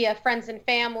via friends and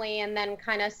family, and then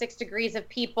kind of 6 degrees of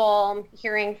people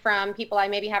hearing from people I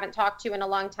maybe haven't talked to in a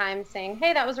long time saying,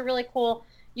 hey, that was a really cool,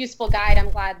 useful guide. I'm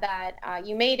glad that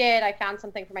you made it. I found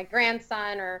something for my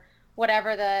grandson, or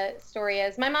whatever the story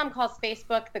is. My mom calls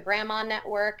Facebook the grandma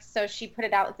network, so she put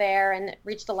it out there and it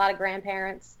reached a lot of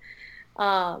grandparents.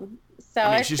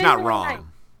 She's not really wrong. Nice.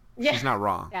 Yeah. She's not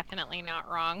wrong. Definitely not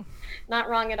wrong. Not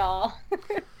wrong at all.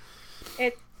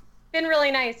 It's been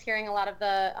really nice hearing a lot of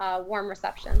the warm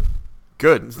reception.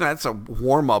 Good. That's a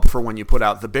warm up for when you put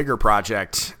out the bigger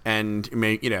project and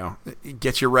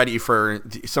get you ready for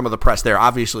some of the press there.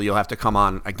 Obviously, you'll have to come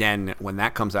on again when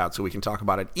that comes out so we can talk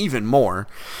about it even more.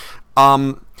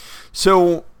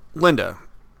 So, Linda,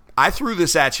 I threw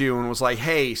this at you and was like,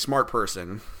 hey, smart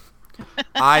person,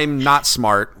 I'm not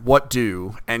smart. What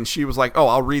do? And she was like, oh,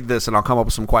 I'll read this and I'll come up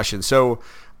with some questions. So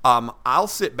I'll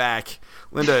sit back.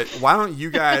 Linda, why don't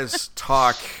you guys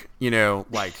talk,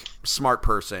 like smart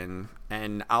person,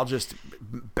 and I'll just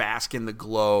bask in the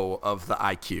glow of the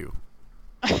IQ.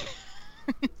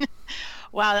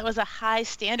 Wow, that was a high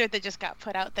standard that just got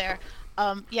put out there.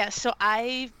 So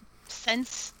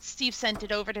since Steve sent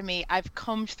it over to me, I've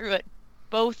combed through it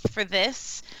both for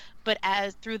this, but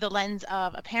as through the lens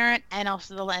of a parent and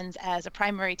also the lens as a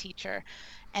primary teacher.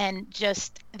 And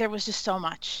there was just so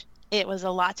much. It was a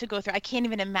lot to go through. I can't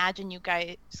even imagine you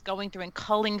guys going through and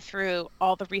culling through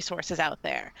all the resources out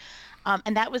there.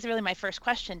 And that was really my first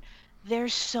question.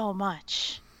 There's so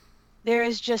much. There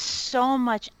is just so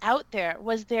much out there.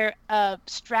 Was there a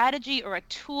strategy or a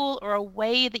tool or a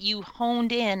way that you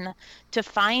honed in to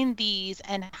find these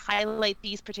and highlight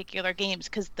these particular games?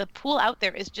 Because the pool out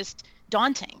there is just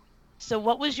daunting. So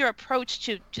what was your approach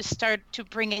to start to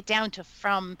bring it down to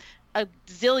from a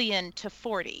zillion to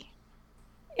 40?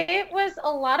 It was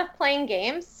a lot of playing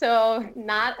games, so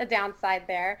not a downside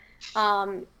there.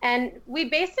 And we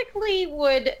basically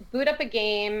would boot up a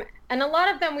game, and a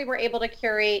lot of them we were able to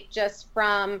curate just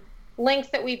from links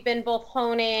that we've been both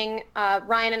honing.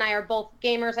 Ryan and I are both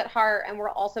gamers at heart, and we're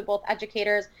also both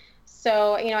educators.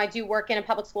 So, I do work in a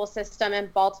public school system in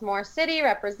Baltimore City,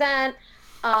 represent.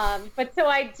 I'm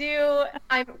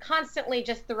constantly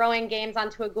just throwing games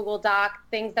onto a Google Doc,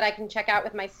 things that I can check out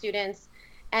with my students.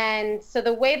 And so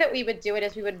the way that we would do it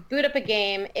is we would boot up a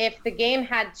game. If the game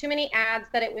had too many ads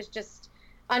that it was just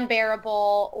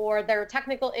unbearable, or there were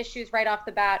technical issues right off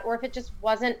the bat, or if it just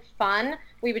wasn't fun,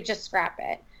 we would just scrap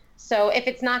it. So if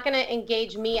it's not going to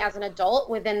engage me as an adult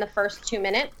within the first 2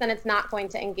 minutes, then it's not going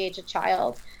to engage a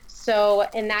child. So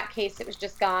in that case, it was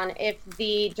just gone. If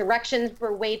the directions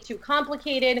were way too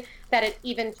complicated, that it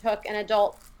even took an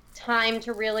adult time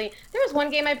to really... There was one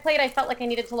game I played, I felt like I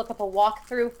needed to look up a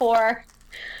walkthrough for...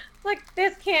 Like,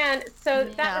 this can't... So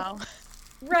that was...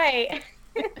 Right.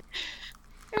 It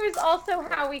was also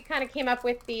how we kind of came up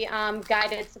with the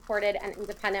guided, supported, and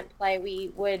independent play.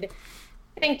 We would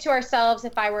think to ourselves,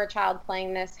 if I were a child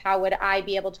playing this, how would I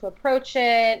be able to approach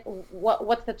it?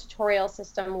 What's the tutorial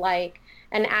system like?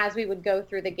 And as we would go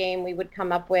through the game, we would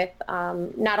come up with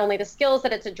not only the skills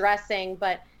that it's addressing,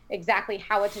 but exactly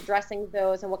how it's addressing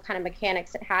those and what kind of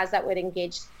mechanics it has that would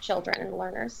engage children and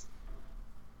learners.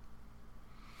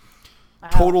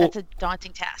 Wow, that's a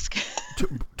daunting task.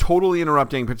 Totally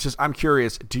interrupting, but just I'm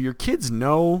curious, do your kids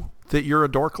know that you're a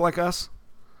dork like us?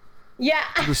 Yeah.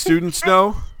 Do the students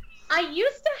know? I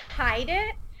used to hide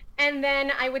it, and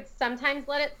then I would sometimes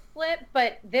let it slip,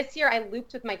 but this year I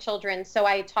looped with my children. So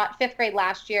I taught 5th grade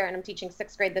last year, and I'm teaching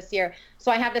 6th grade this year.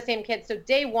 So I have the same kids. So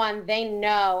day one, they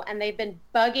know, and they've been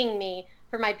bugging me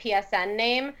for my PSN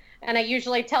name. And I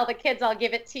usually tell the kids I'll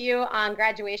give it to you on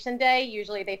graduation day.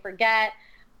 Usually they forget.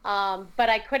 But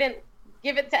I couldn't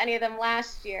give it to any of them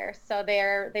last year. So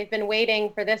they've been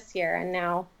waiting for this year, and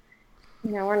now,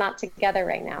 we're not together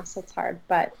right now, so it's hard,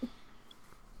 but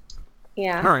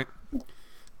yeah. All right.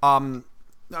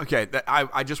 Okay.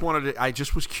 I just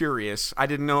was curious. I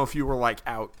didn't know if you were like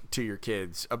out to your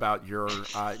kids about your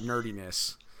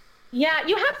nerdiness. Yeah,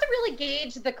 you have to really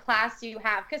gauge the class you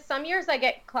have, because some years I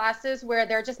get classes where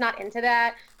they're just not into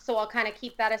that, so I'll kind of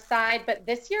keep that aside. But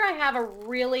this year I have a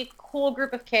really cool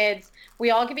group of kids.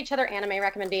 We all give each other anime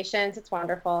recommendations. It's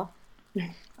wonderful.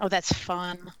 Oh, that's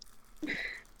fun.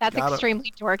 That's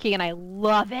extremely dorky, and I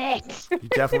love it. You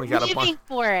definitely got a bunch. Waiting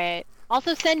for it.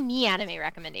 Also, send me anime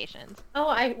recommendations. Oh,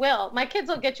 I will. My kids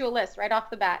will get you a list right off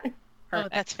the bat. Oh,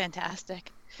 that's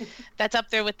fantastic. That's up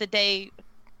there with the day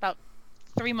about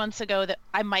 3 months ago that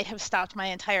I might have stopped my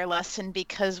entire lesson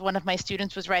because one of my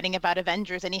students was writing about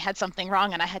Avengers and he had something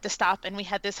wrong and I had to stop, and we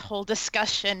had this whole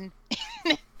discussion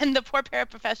and the poor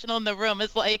paraprofessional in the room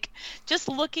is like just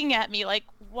looking at me like,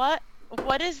 what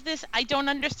is this? I don't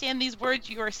understand these words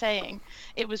you are saying.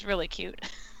 It was really cute.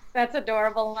 That's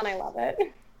adorable and I love it.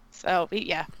 So we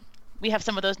have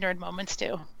some of those nerd moments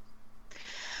too.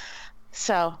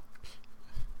 So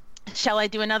shall I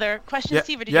do another question,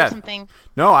 Steve, or do you have something?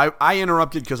 No, I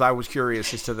interrupted because I was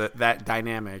curious as to that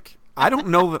dynamic. I don't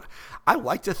know that. I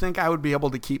like to think I would be able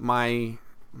to keep my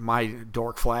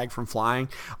dork flag from flying.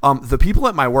 The people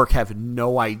at my work have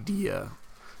no idea.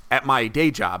 At my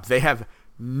day job, they have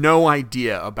no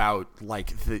idea about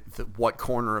like the what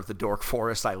corner of the dork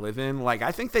forest I live in. Like,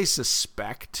 I think they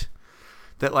suspect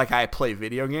that like I play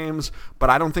video games,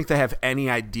 but I don't think they have any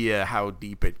idea how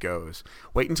deep it goes.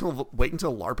 Wait until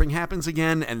LARPing happens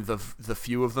again, and the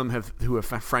few of them who have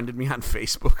friended me on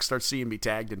Facebook start seeing me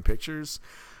tagged in pictures.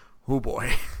 Oh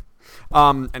boy.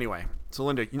 Anyway, so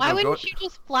Linda, why wouldn't you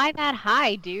just fly that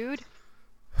high, dude?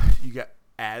 You got,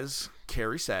 as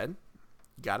Carrie said,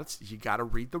 you got to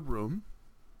read the room,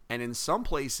 and in some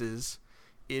places,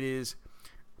 it is.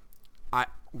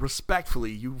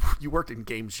 Respectfully, you worked in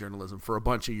games journalism for a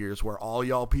bunch of years where all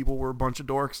y'all people were a bunch of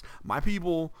dorks. My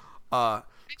people, prior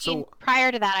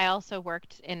to that, I also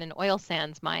worked in an oil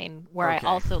sands mine where I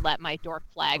also let my dork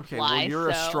flag fly. Well,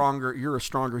 you're a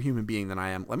stronger human being than I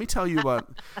am. Let me tell you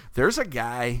about, there's a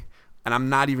guy, and I'm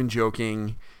not even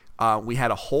joking. We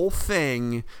had a whole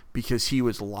thing because he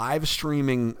was live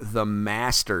streaming the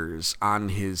Masters on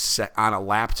a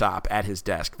laptop at his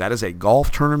desk. That is a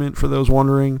golf tournament, for those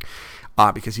wondering.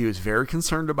 Because he was very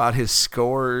concerned about his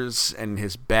scores and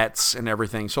his bets and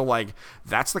everything. So, like,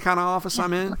 that's the kind of office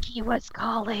I'm in. He was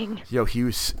calling. Yo,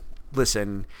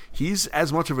 listen, he's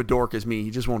as much of a dork as me.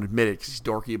 He just won't admit it because he's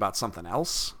dorky about something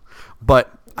else.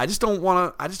 But I just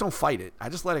don't fight it. I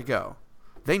just let it go.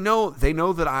 They know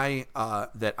that I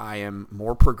am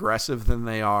more progressive than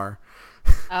they are.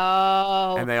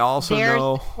 Oh, and they also there's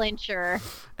know the clincher.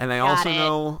 And they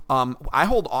know I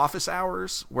hold office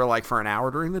hours where, like, for an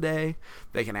hour during the day,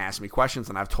 they can ask me questions,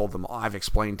 and I've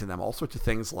explained to them all sorts of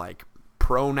things like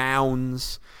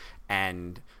pronouns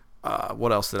and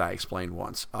what else did I explain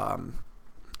once?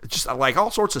 Just like all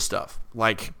sorts of stuff,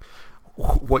 like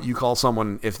what you call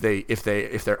someone if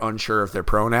they're unsure of their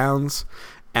pronouns.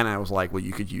 And I was like, well,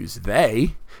 you could use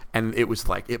they. And it was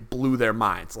like, it blew their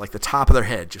minds. Like the top of their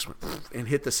head just went and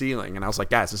hit the ceiling. And I was like,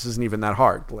 guys, this isn't even that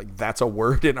hard. Like, that's a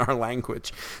word in our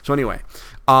language. So anyway,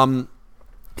 no,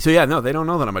 they don't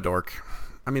know that I'm a dork.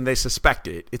 I mean, they suspect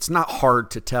it. It's not hard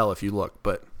to tell if you look.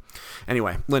 But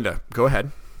anyway, Linda, go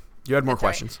ahead. You had more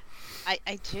questions. Right.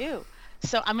 I do.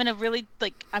 So I'm going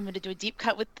to do a deep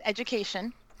cut with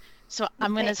education. So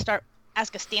I'm going to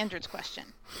ask a standards question.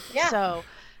 Yeah. So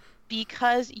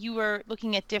because you were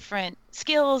looking at different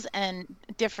skills and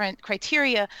different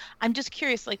criteria, I'm just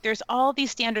curious, like, there's all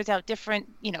these standards out, different,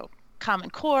 Common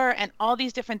Core and all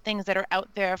these different things that are out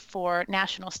there for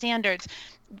national standards.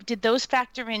 Did those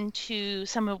factor into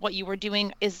some of what you were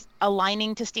doing? Is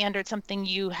aligning to standards something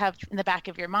you have in the back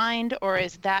of your mind, or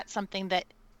is that something that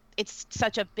it's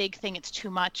such a big thing, it's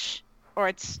too much, or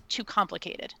it's too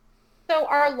complicated? So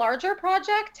our larger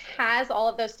project has all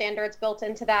of those standards built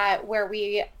into that, where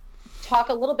we talk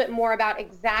a little bit more about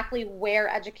exactly where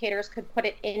educators could put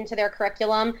it into their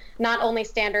curriculum, not only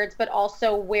standards, but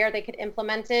also where they could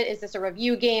implement it. Is this a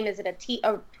review game? Is it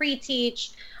a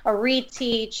pre-teach, a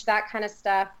reteach, that kind of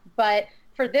stuff? But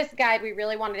for this guide, we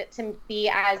really wanted it to be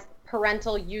as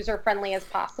parental user-friendly as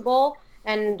possible.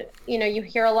 And, you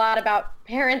hear a lot about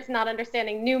parents not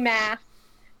understanding new math,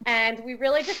 and we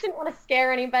really just didn't want to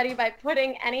scare anybody by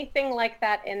putting anything like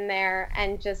that in there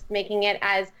and just making it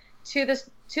as to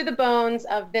the bones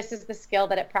of this is the skill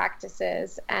that it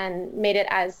practices, and made it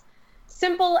as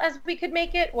simple as we could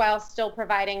make it while still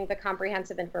providing the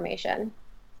comprehensive information.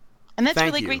 And that's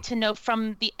really great to know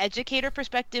from the educator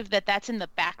perspective that that's in the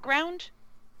background.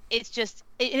 It's just,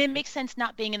 it makes sense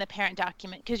not being in the parent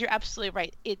document, because you're absolutely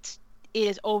right. It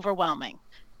is overwhelming.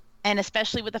 And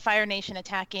especially with the Fire Nation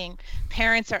attacking,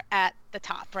 parents are at the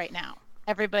top right now.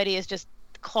 Everybody is just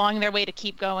clawing their way to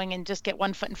keep going and just get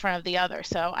one foot in front of the other.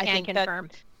 So I think confirm.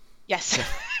 Yes.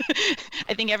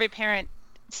 I think every parent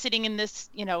sitting in this,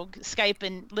 Skype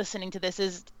and listening to this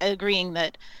is agreeing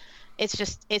that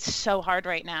it's so hard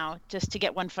right now just to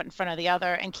get one foot in front of the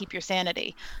other and keep your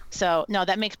sanity. So no,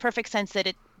 that makes perfect sense that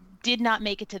it did not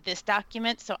make it to this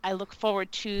document. So I look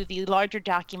forward to the larger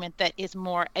document that is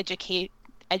more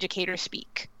educator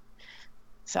speak.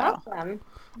 So awesome.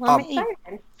 Well, I'm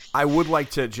excited. I would like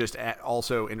to just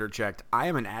also interject. I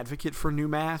am an advocate for new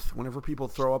math. Whenever people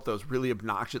throw up those really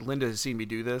obnoxious, Linda has seen me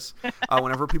do this.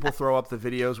 Whenever people throw up the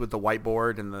videos with the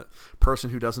whiteboard and the person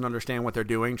who doesn't understand what they're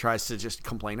doing tries to just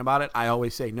complain about it, I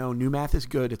always say, no, new math is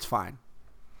good. It's fine.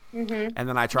 Mm-hmm. And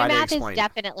then I try to explain. New math is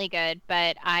definitely good,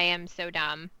 but I am so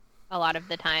dumb a lot of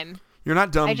the time. You're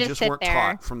not dumb. You just weren't there.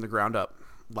 taught from the ground up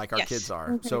like our kids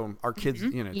are. Mm-hmm. So our kids,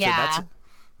 Yeah. so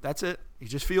that's it. You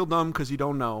just feel dumb because you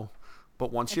don't know.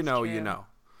 But once you know, true. you know.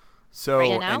 So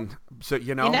and so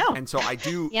and so I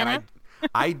do and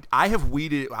I have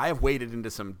waded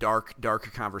into some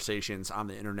dark conversations on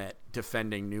the internet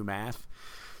defending new math.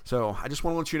 So I just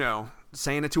want to let you know,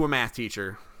 saying it to a math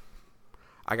teacher,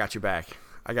 I got your back.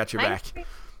 I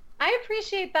I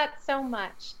appreciate that so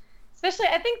much. Especially,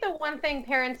 I think the one thing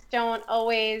parents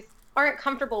aren't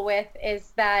comfortable with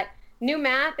is that new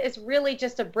math is really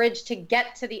just a bridge to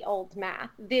get to the old math.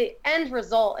 The end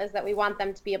result is that we want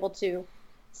them to be able to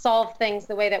solve things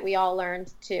the way that we all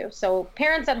learned to. So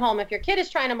parents at home, if your kid is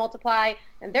trying to multiply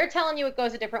and they're telling you it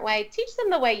goes a different way, teach them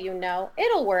the way you know.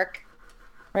 It'll work.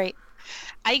 Right.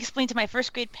 I explained to my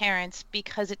first grade parents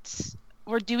because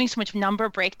we're doing so much number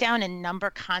breakdown and number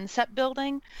concept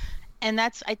building. And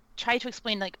I try to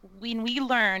explain, like, when we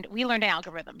learned an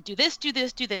algorithm. Do this, do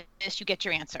this, do this, you get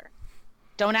your answer.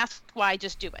 Don't ask why,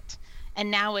 just do it.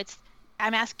 And now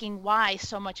I'm asking why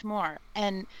so much more.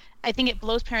 And I think it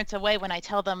blows parents away when I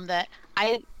tell them that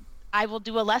I will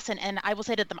do a lesson and I will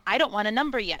say to them, I don't want a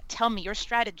number yet. Tell me your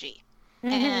strategy.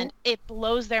 Mm-hmm. And it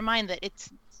blows their mind that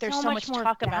there's so much more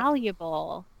talk about.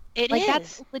 Valuable. It is.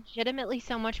 That's legitimately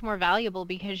so much more valuable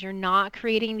because you're not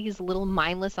creating these little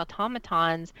mindless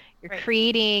automatons. You're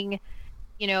creating,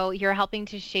 you're helping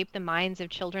to shape the minds of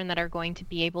children that are going to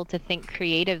be able to think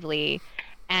creatively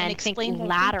and think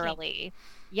laterally.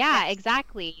 Yeah, yes.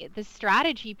 Exactly. The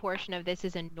strategy portion of this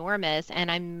is enormous, and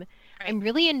I'm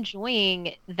really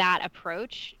enjoying that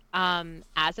approach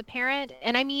as a parent.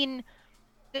 And I mean,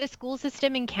 the school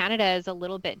system in Canada is a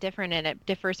little bit different, and it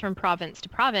differs from province to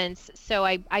province. So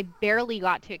I barely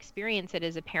got to experience it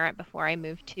as a parent before I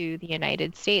moved to the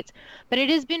United States. But it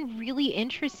has been really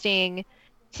interesting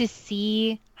to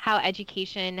see how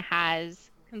education has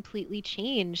completely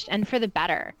changed, and for the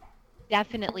better.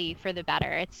 Definitely for the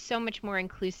better. It's so much more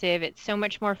inclusive. It's so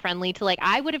much more friendly to,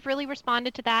 I would have really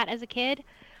responded to that as a kid.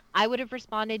 I would have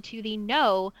responded to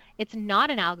no, it's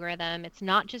not an algorithm. It's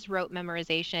not just rote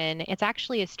memorization. It's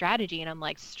actually a strategy. And I'm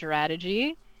like,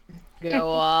 strategy?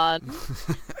 Go on.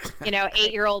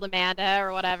 8-year-old Amanda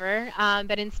or whatever.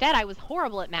 But instead, I was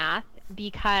horrible at math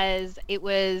because it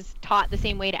was taught the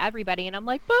same way to everybody. And I'm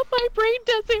like, but my brain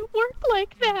doesn't work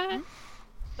like that.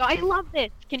 So I love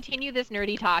this. Continue this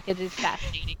nerdy talk. It is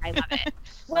fascinating. I love it.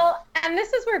 Well, and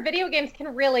this is where video games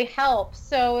can really help.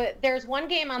 So there's one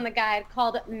game on the guide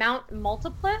called Mount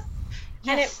Multiplice.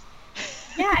 Yes.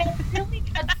 And it really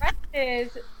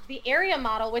addresses the area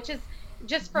model, which is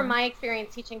just from my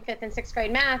experience teaching 5th and 6th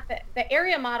grade math, the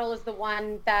area model is the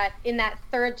one that in that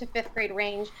 3rd to 5th grade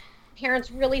range,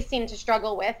 parents really seem to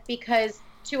struggle with, because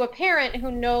to a parent who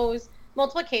knows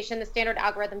multiplication, the standard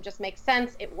algorithm just makes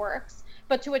sense, it works.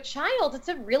 But to a child, it's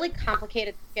a really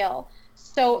complicated skill.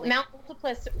 So Mount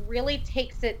Multiplice really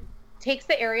takes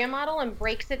the area model and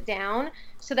breaks it down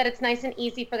so that it's nice and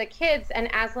easy for the kids.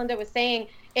 And as Linda was saying,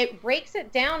 it breaks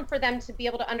it down for them to be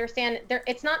able to understand.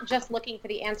 It's not just looking for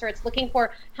the answer. It's looking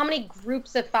for how many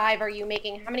groups of 5 are you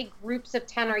making? How many groups of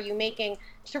 10 are you making?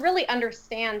 To really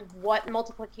understand what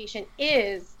multiplication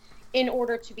is in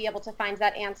order to be able to find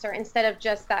that answer instead of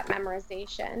just that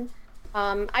memorization.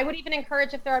 I would even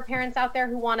encourage, if there are parents out there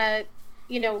who want to,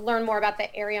 learn more about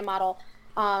the area model,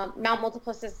 Mount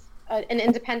Multiplice is an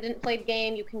independent played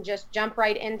game. You can just jump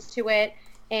right into it,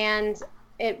 and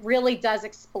it really does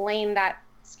explain that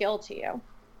skill to you.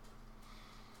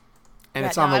 And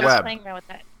it's on the web.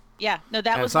 Yeah, no,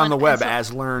 that and was it's on the web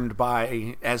as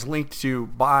linked to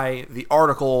by the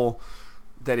article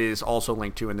that is also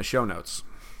linked to in the show notes.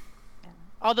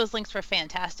 All those links were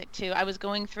fantastic too. I was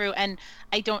going through, and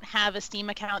I don't have a Steam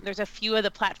account. There's a few of the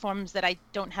platforms that I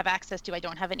don't have access to. I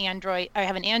don't have an Android. I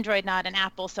have an Android, not an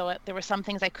Apple, so there were some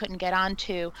things I couldn't get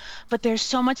onto. But there's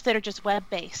so much that are just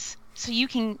web-based. So you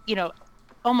can,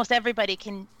 almost everybody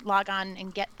can log on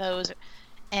and get those,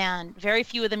 and very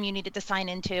few of them you needed to sign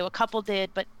into. A couple did,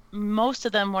 but most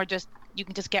of them were just, you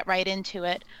can just get right into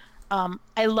it.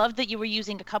 I love that you were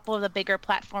using a couple of the bigger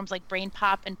platforms like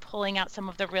BrainPop and pulling out some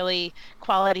of the really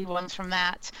quality ones from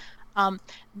that.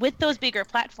 With those bigger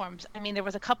platforms, I mean, there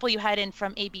was a couple you had in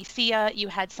from ABC, you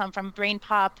had some from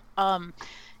BrainPop.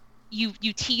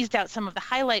 You teased out some of the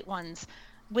highlight ones.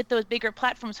 With those bigger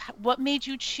platforms, what made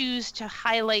you choose to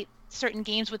highlight certain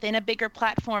games within a bigger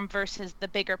platform versus the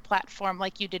bigger platform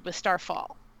like you did with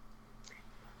Starfall?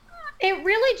 It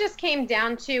really just came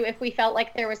down to if we felt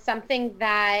like there was something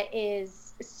that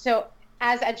is, so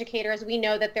as educators, we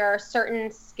know that there are certain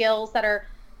skills that are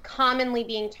commonly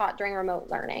being taught during remote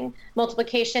learning.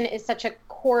 Multiplication is such a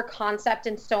core concept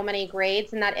in so many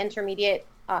grades in that intermediate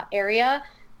area.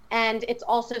 And it's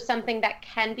also something that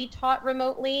can be taught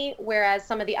remotely, whereas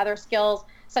some of the other skills,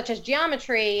 such as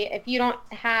geometry, if you don't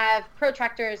have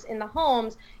protractors in the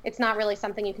homes, it's not really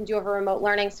something you can do over remote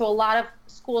learning. So a lot of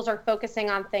schools are focusing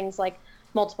on things like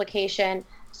multiplication.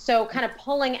 So kind of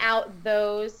pulling out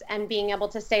those and being able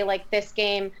to say, like, this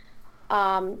game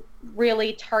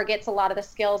really targets a lot of the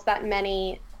skills that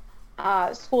many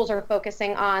schools are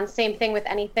focusing on. Same thing with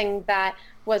anything that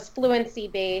was fluency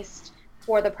based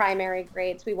for the primary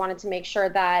grades. We wanted to make sure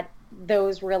that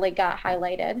those really got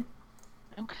highlighted.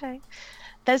 Okay.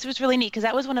 That was really neat, because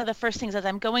that was one of the first things as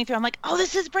I'm going through, I'm like, oh,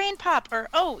 this is BrainPop, or,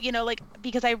 oh, like,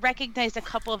 because I recognized a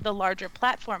couple of the larger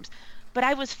platforms, but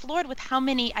I was floored with how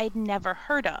many I'd never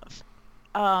heard of.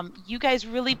 You guys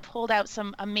really pulled out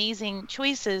some amazing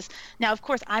choices. Now, of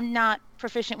course, I'm not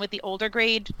proficient with the older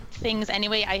grade things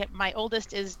anyway. My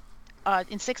oldest is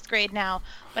in 6th grade now,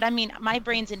 but I mean, my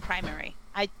brain's in primary.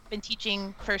 I've been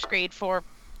teaching 1st grade for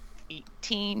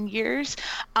 18 years.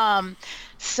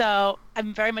 So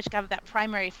I'm very much got that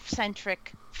primary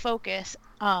centric focus.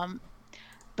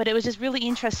 But it was just really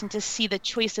interesting to see the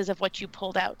choices of what you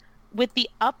pulled out. With the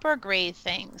upper grade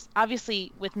things,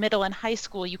 obviously with middle and high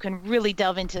school, you can really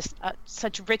delve into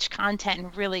such rich content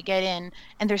and really get in.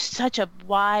 And there's such a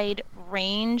wide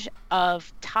range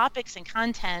of topics and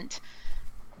content.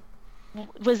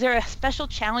 Was there a special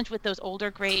challenge with those older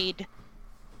grade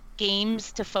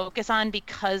games to focus on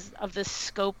because of the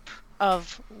scope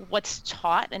of what's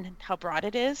taught and how broad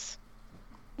it is?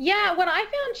 Yeah, what I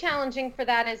found challenging for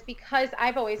that is because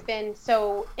I've always been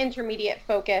so intermediate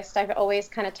focused. I've always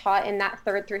kind of taught in that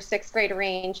 3rd through 6th grade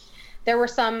range. There were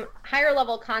some higher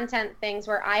level content things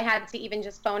where I had to even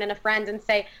just phone in a friend and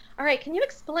say, all right, can you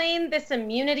explain this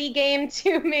immunity game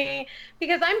to me?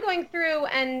 Because I'm going through,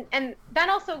 and that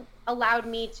also allowed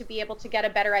me to be able to get a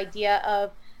better idea of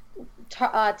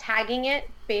tagging it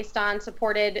based on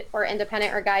supported or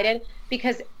independent or guided,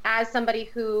 because as somebody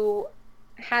who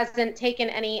hasn't taken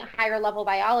any higher level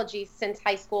biology since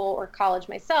high school or college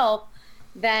myself,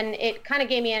 then it kind of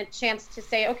gave me a chance to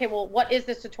say, okay, well, what is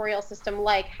this tutorial system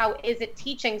like? How is it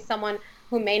teaching someone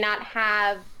who may not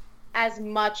have as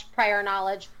much prior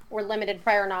knowledge or limited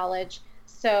prior knowledge?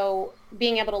 So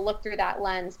being able to look through that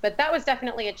lens. But that was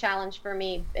definitely a challenge for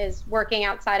me, is working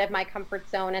outside of my comfort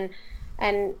zone.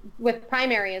 And with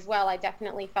primary as well, I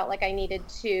definitely felt like I needed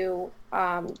to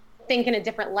think in a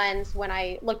different lens when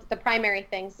I looked at the primary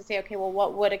things to say, okay, well,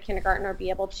 what would a kindergartner be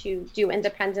able to do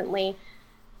independently,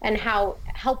 and how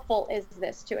helpful is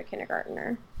this to a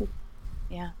kindergartner?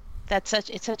 Yeah, it's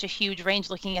such a huge range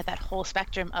looking at that whole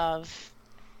spectrum of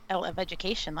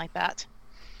education like that.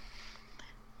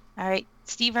 All right,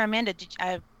 Steve or Amanda,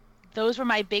 those were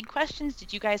my big questions.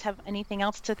 Did you guys have anything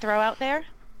else to throw out there?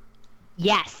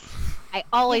 Yes, I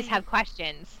always have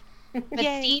questions. But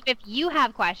Steve, if you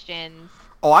have questions.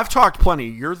 Oh, I've talked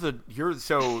plenty.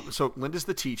 So Linda's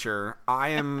the teacher. I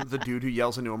am the dude who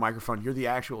yells into a microphone. You're the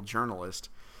actual journalist.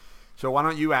 So why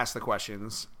don't you ask the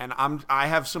questions? And I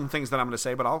have some things that I'm going to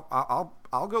say, but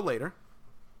I'll go later.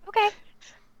 Okay.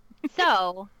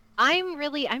 So I'm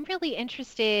really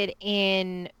interested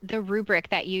in the rubric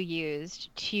that you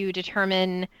used to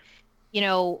determine,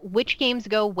 which games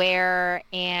go where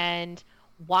and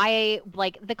why.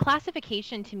 Like, the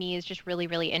classification to me is just really,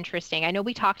 really interesting. I know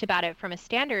we talked about it from a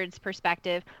standards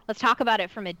perspective. Let's talk about it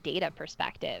from a data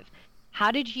perspective. How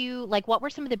did you, what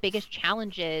were some of the biggest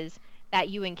challenges that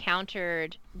you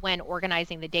encountered when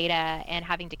organizing the data and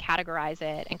having to categorize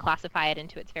it and classify it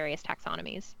into its various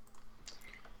taxonomies?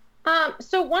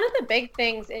 So one of the big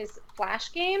things is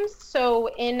Flash games. So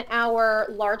in our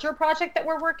larger project that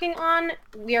we're working on,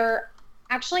 we're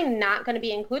actually not going to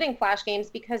be including Flash games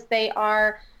because they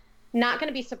are not going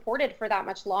to be supported for that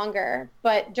much longer.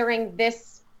 But during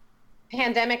this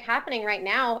pandemic happening right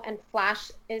now, and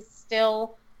Flash is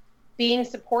still being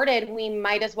supported, we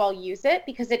might as well use it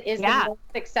because it is the most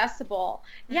accessible.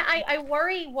 Yeah, I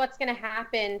worry what's going to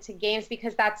happen to games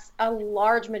because that's a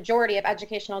large majority of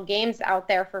educational games out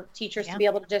there for teachers to be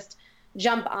able to just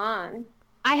jump on.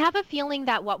 I have a feeling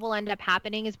that what will end up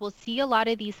happening is we'll see a lot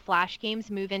of these Flash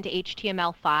games move into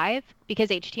HTML5 because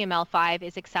HTML5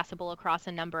 is accessible across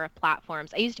a number of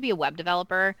platforms. I used to be a web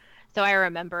developer, so I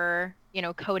remember,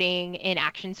 coding in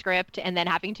ActionScript and then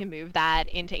having to move that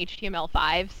into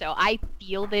HTML5. So I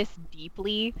feel this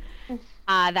deeply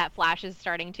that Flash is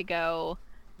starting to go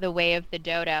the way of the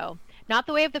dodo. Not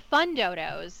the way of the fun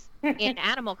dodos in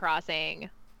Animal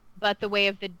Crossing, but the way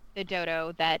of the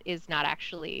dodo that is not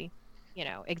actually,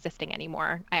 existing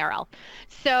anymore, IRL.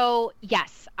 So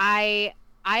yes, I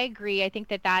agree. I think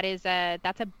that's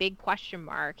a big question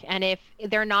mark. And if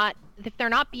they're not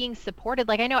being supported,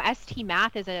 like I know ST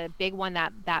Math is a big one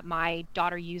that my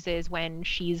daughter uses when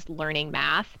she's learning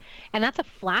math, and that's a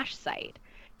Flash site.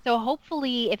 So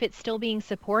hopefully if it's still being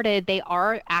supported, they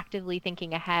are actively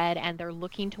thinking ahead and they're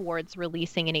looking towards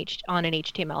releasing on an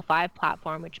HTML5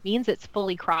 platform, which means it's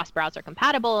fully cross-browser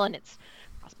compatible and it's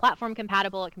cross-platform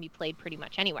compatible. It can be played pretty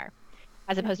much anywhere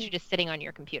as opposed to just sitting on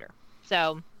your computer.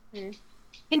 So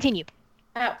continue.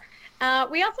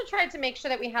 We also tried to make sure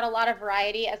that we had a lot of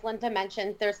variety. As Linda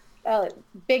mentioned, there's a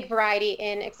big variety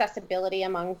in accessibility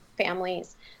among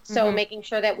families. So making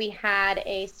sure that we had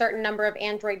a certain number of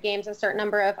Android games, a certain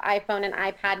number of iPhone and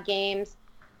iPad games,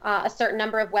 a certain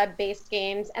number of web-based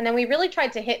games. And then we really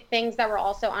tried to hit things that were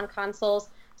also on consoles.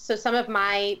 So some of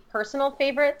my personal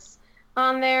favorites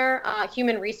on there,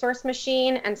 Human Resource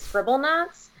Machine and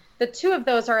Scribblenauts. The two of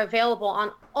those are available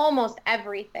on almost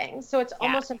everything. So it's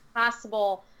almost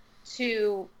impossible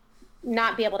to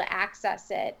not be able to access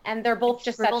it. And they're both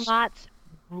just Scribblenauts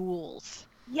rules.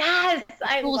 Yes,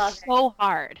 I love it. So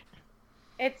hard.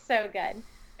 It's so good.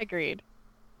 Agreed.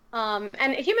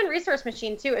 And Human Resource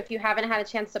Machine too, if you haven't had a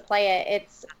chance to play it,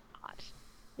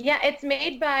 it's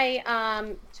made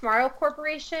by Tomorrow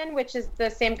Corporation, which is the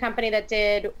same company that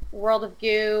did World of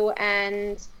Goo,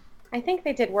 and I think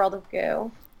they did World of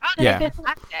Goo. Oh, that's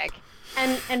fantastic.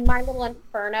 And My Little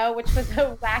Inferno, which was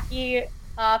a wacky,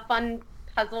 fun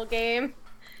puzzle game.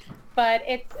 But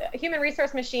Human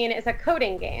Resource Machine is a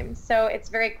coding game. So it's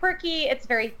very quirky, it's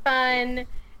very fun,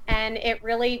 and it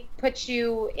really puts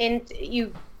you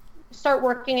you start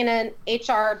working in an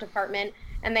HR department,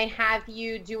 and they have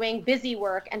you doing busy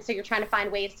work, and so you're trying to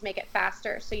find ways to make it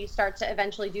faster. So you start to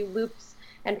eventually do loops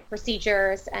and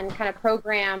procedures and kind of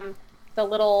program the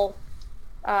little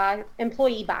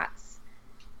employee bots.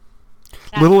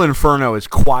 Little Inferno is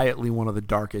quietly one of the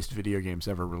darkest video games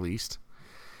ever released.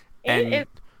 And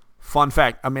fun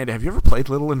fact, Amanda, have you ever played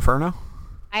Little Inferno?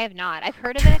 I have not. I've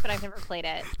heard of it, but I've never played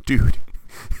it. Dude,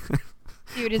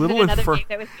 is it another game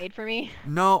that was made for me?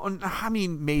 No, I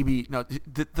mean, maybe. No,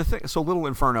 the thing. So Little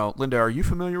Inferno, Linda, are you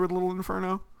familiar with Little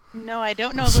Inferno? No, I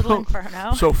don't know Little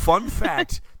Inferno. So fun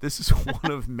fact, this is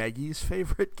one of Maggie's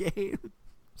favorite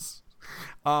games.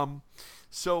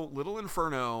 So Little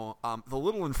Inferno, the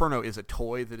Little Inferno is a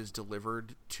toy that is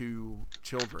delivered to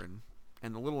children.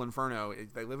 And the Little Inferno,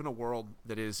 they live in a world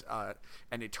that is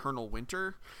an eternal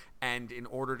winter. And in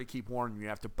order to keep warm, you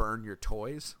have to burn your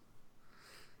toys.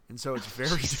 And so it's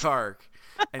very dark.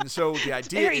 And so the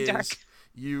idea is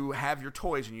you have your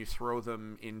toys and you throw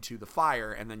them into the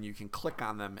fire, and then you can click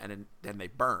on them and then they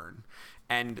burn.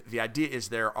 And the idea is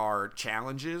there are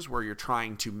challenges where you're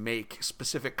trying to make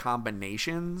specific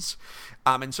combinations.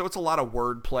 And so it's a lot of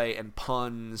wordplay and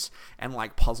puns and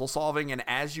like puzzle solving. And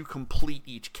as you complete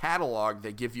each catalog,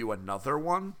 they give you another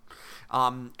one.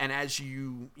 And as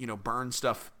you burn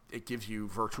stuff, it gives you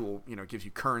gives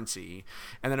you currency.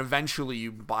 And then eventually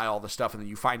you buy all the stuff and then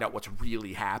you find out what's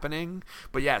really happening.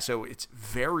 But yeah, so it's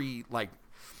very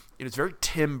it's very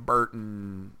Tim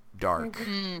Burton dark.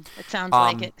 It sounds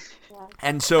like it.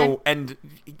 And so, and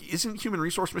isn't Human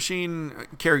Resource Machine,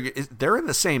 Carrie, they're in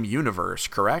the same universe,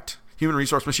 correct? Human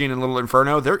Resource Machine and Little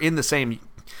Inferno, they're in the same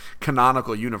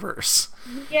canonical universe.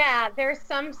 Yeah, there's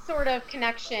some sort of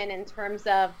connection in terms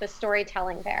of the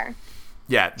storytelling there.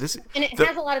 Yeah, and it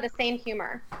has a lot of the same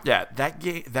humor. Yeah,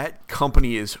 that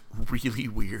company is really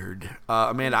weird.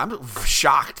 Amanda, I'm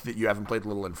shocked that you haven't played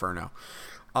Little Inferno.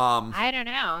 I don't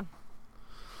know.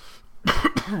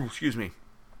 Excuse me.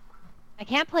 I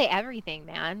can't play everything,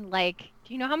 man. Like,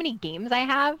 do you know how many games I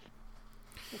have?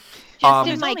 Just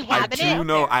in my cabinet. I do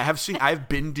know. I've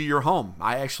been to your home.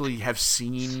 I actually have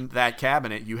seen that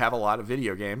cabinet. You have a lot of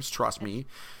video games. Trust me.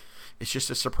 It's just,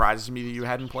 it surprises me that you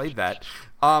hadn't played that.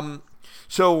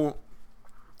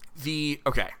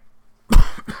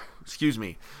 Excuse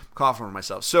me. I'm coughing on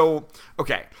myself. So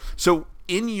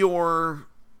in your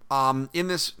In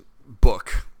this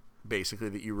book, basically,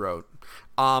 that you wrote,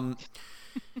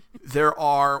 there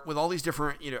are, with all these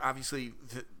different, obviously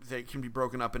they can be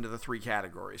broken up into the 3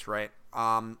 categories, right?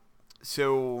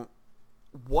 So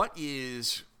what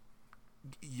is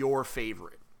your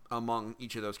favorite among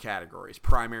each of those categories?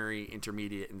 Primary,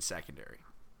 intermediate, and secondary.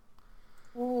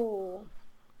 Ooh.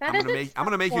 I'm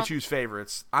gonna make you choose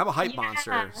favorites. I'm a hype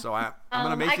monster, so I'm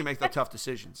gonna make you make the tough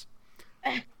decisions.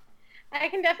 I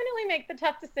can definitely make the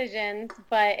tough decisions,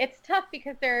 but it's tough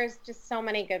because there's just so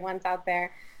many good ones out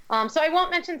there. So I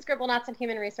won't mention Scribblenauts and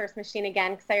Human Resource Machine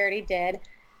again because I already did.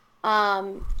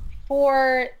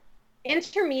 For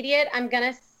intermediate, I'm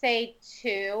gonna say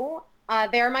 2.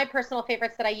 They're my personal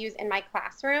favorites that I use in my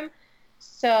classroom.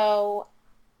 So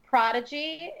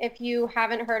Prodigy, if you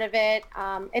haven't heard of it,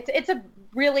 it's a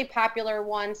really popular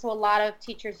one. So a lot of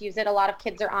teachers use it. A lot of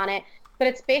kids are on it. But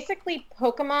it's basically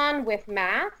Pokemon with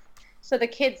math. So the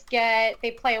kids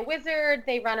they play a wizard,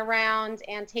 they run around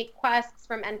and take quests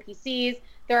from NPCs.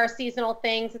 There are seasonal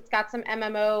things. It's got some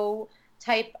MMO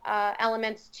type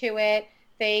elements to it.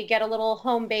 They get a little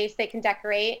home base they can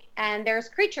decorate, and there's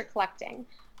creature collecting.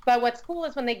 But what's cool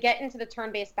is when they get into the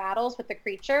turn-based battles with the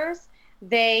creatures,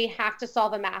 they have to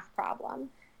solve a math problem.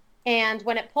 And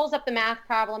when it pulls up the math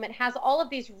problem, it has all of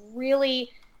these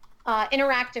really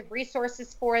interactive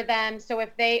resources for them. So if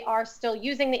they are still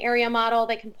using the area model,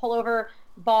 they can pull over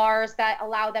bars that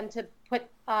allow them to put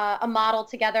a model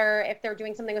together. If they're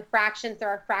doing something with fractions, there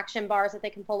are fraction bars that they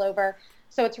can pull over.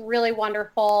 So it's really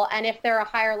wonderful. And if they're a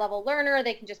higher level learner,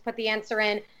 they can just put the answer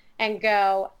in and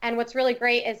go. And what's really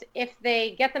great is if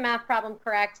they get the math problem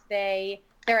correct, their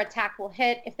attack will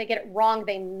hit. If they get it wrong,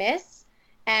 they miss.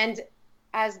 And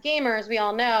as gamers, we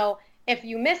all know, if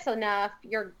you miss enough,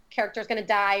 your character's going to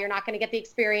die. You're not going to get the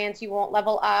experience. You won't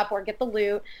level up or get the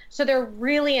loot. So they're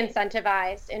really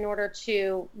incentivized in order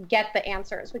to get the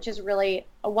answers, which is really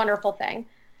a wonderful thing.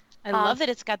 I love that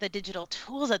it's got the digital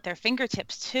tools at their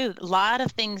fingertips, too. A lot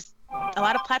of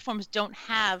platforms don't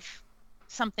have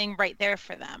something right there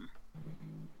for them.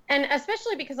 And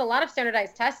especially because a lot of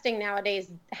standardized testing nowadays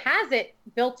has it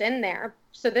built in there.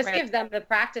 So this gives them the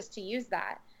practice to use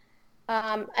that.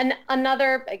 And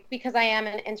another, because I am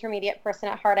an intermediate person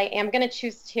at heart, I am going to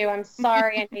choose 2. I'm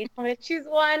sorry, I need to choose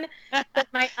 1. But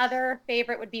my other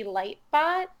favorite would be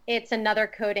Lightbot. It's another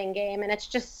coding game, and it's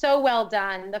just so well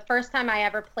done. The first time I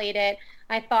ever played it,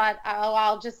 I thought,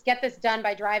 I'll just get this done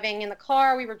by driving in the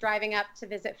car. We were driving up to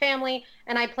visit family,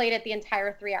 and I played it the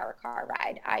entire 3-hour car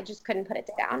ride. I just couldn't put it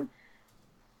down.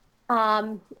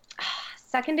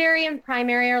 Secondary and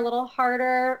primary are a little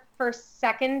harder. For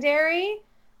secondary,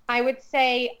 I would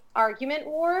say Argument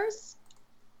Wars.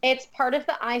 It's part of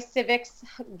the iCivics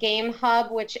Game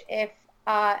Hub, which if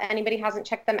anybody hasn't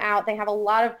checked them out, they have a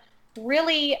lot of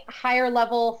really higher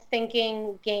level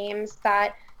thinking games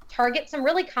that target some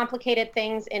really complicated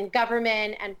things in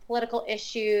government and political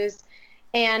issues.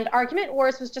 And Argument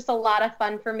Wars was just a lot of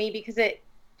fun for me because it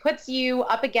puts you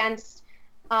up against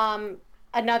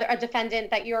a defendant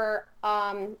that you're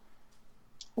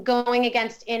going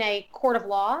against in a court of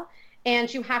law.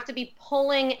 And you have to be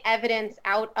pulling evidence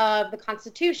out of the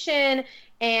Constitution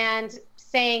and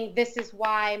saying, this is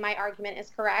why my argument is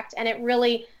correct. And it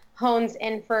really hones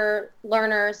in for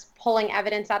learners pulling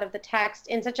evidence out of the text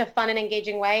in such a fun and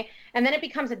engaging way. And then it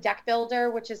becomes a deck builder,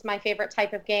 which is my favorite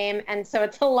type of game. And so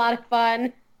it's a lot of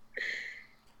fun.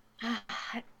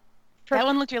 That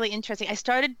one looked really interesting. I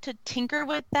started to tinker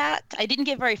with that. I didn't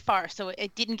get very far, so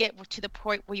it didn't get to the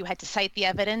point where you had to cite the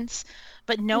evidence.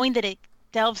 But knowing that it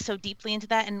delves so deeply into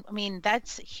that, and I mean,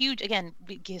 that's huge. Again,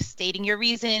 stating your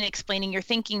reason, explaining your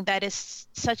thinking, that is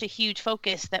such a huge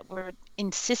focus that we're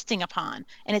insisting upon,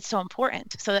 and it's so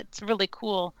important. So that's really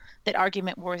cool that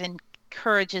Argument Wars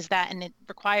encourages that, and it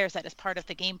requires that as part of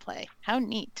the gameplay. How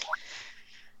neat.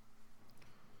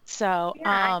 So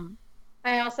yeah,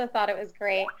 I also thought it was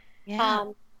great. Yeah.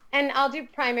 And I'll do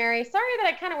primary. Sorry that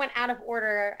I kind of went out of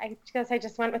order because I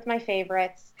just went with my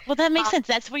favorites. Well, that makes sense.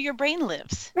 That's where your brain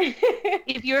lives.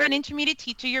 If you're an intermediate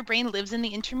teacher, your brain lives in the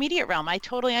intermediate realm. I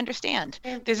totally understand.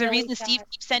 There's a reason Steve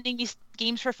keeps sending me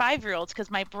games for 5-year-olds, because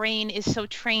my brain is so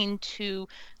trained to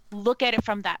look at it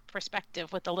from that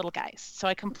perspective with the little guys. So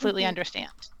I completely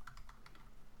understand.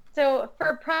 So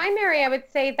for primary, I would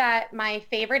say that my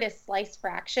favorite is Slice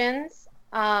Fractions.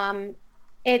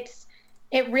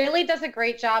 It really does a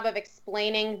great job of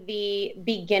explaining the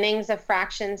beginnings of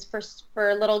fractions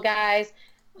for little guys.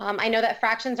 I know that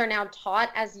fractions are now taught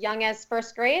as young as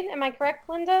first grade. Am I correct,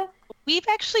 Linda? We've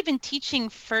actually been teaching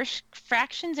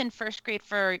fractions in first grade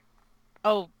for,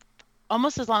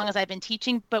 almost as long as I've been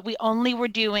teaching, but we only were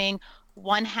doing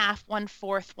 1/2,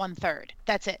 1/4, 1/3.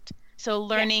 That's it. So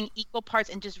learning equal parts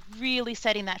and just really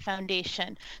setting that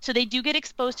foundation. So they do get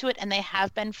exposed to it, and they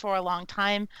have been for a long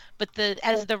time. But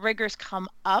as the rigors come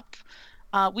up,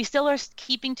 we still are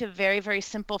keeping to very, very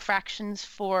simple fractions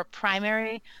for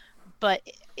primary, but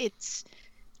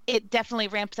it definitely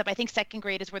ramps up. I think second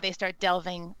grade is where they start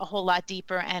delving a whole lot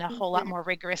deeper and a whole lot more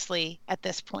rigorously at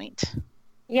this point.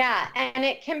 Yeah, and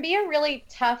it can be a really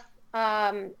tough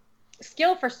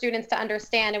skill for students to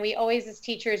understand. And we always, as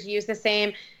teachers, use the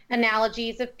same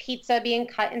analogies of pizza being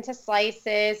cut into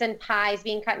slices and pies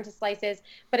being cut into slices,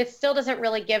 but it still doesn't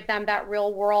really give them that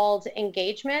real world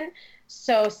engagement.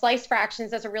 So Slice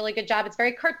Fractions does a really good job. It's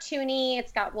very cartoony.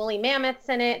 It's got woolly mammoths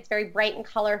in it. It's very bright and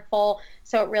colorful.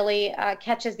 So it really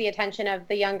catches the attention of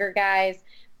the younger guys.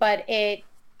 But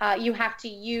you have to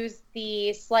use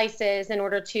the slices in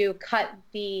order to cut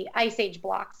the Ice Age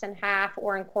blocks in half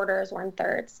or in quarters or in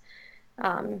thirds.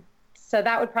 So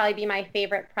that would probably be my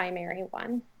favorite primary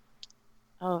one.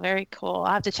 Oh, very cool.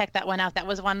 I'll have to check that one out. That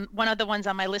was one of the ones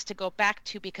on my list to go back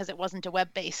to because it wasn't a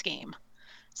web-based game.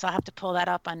 So I'll have to pull that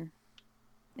up and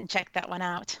check that one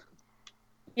out.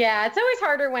 Yeah, it's always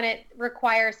harder when it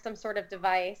requires some sort of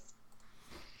device.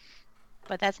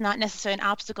 But that's not necessarily an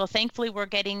obstacle. Thankfully,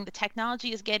 the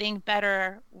technology is getting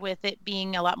better with it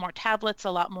being a lot more tablets,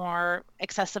 a lot more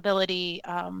accessibility,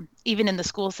 even in the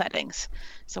school settings.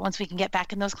 So once we can get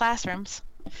back in those classrooms,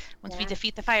 once we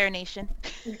defeat the Fire Nation.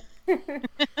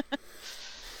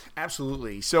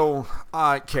 Absolutely. So,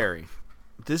 Carrie,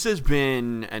 this has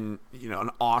been an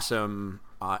awesome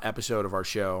episode of our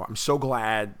show. I'm so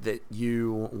glad that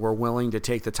you were willing to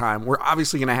take the time. We're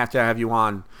obviously going to have you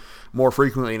on more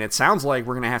frequently, and it sounds like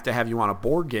we're going to have you on a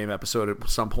board game episode at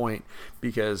some point,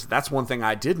 because that's one thing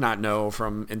I did not know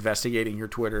from investigating your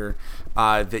Twitter,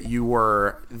 that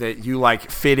you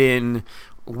like fit in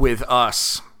with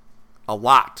us a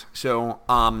lot. So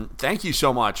thank you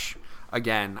so much.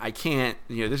 Again, I can't,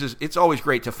 it's always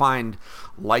great to find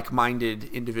like-minded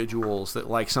individuals that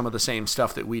like some of the same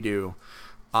stuff that we do.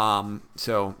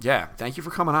 So yeah, thank you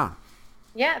for coming on.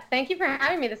 Yeah, thank you for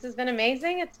having me. This has been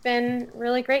amazing. It's been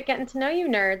really great getting to know you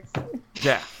nerds.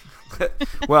 Yeah.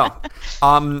 Well,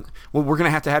 we're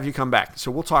going to have you come back. So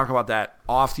we'll talk about that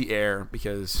off the air,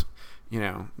 because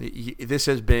this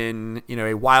has been,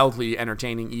 a wildly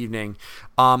entertaining evening.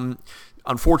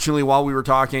 Unfortunately, while we were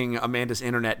talking, Amanda's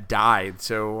internet died.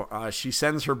 So she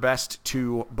sends her best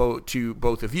to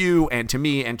both of you and to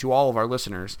me and to all of our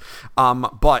listeners.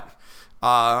 But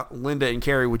Linda and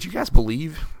Carrie, would you guys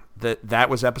believe that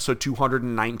was episode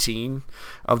 219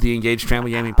 of the Engaged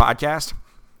Family Gaming Podcast?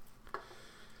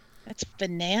 That's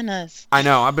bananas. I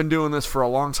know. I've been doing this for a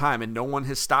long time, and no one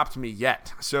has stopped me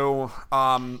yet. So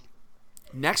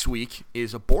next week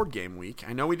is a board game week.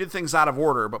 I know we did things out of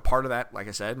order, but part of that, like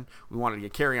I said, we wanted to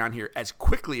get Carrie on here as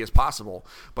quickly as possible.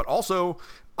 But also,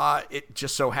 it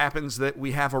just so happens that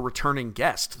we have a returning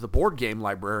guest. The board game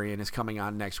librarian is coming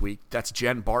on next week. That's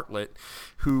Jen Bartlett,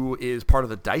 who is part of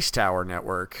the Dice Tower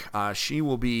Network. She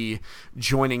will be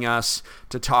joining us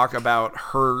to talk about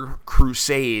her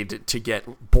crusade to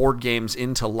get board games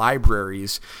into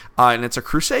libraries. And it's a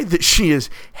crusade that she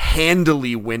is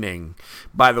handily winning,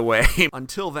 by the way.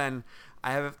 Until then,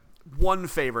 I have one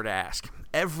favor to ask.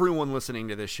 Everyone listening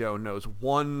to this show knows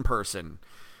one person,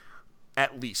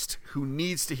 at least, who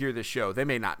needs to hear this show. They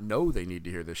may not know they need to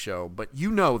hear this show, but you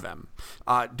know them.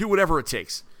 Do whatever it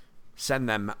takes. Send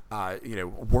them,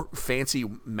 fancy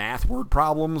math word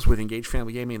problems with Engaged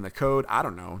Family Gaming in the code. I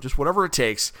don't know. Just whatever it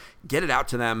takes. Get it out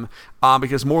to them,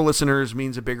 because more listeners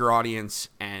means a bigger audience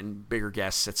and bigger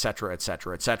guests, etc.,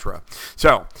 etc., etc.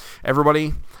 So,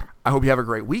 everybody, I hope you have a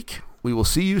great week. We will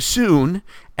see you soon.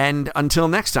 And until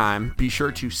next time, be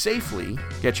sure to safely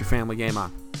get your family game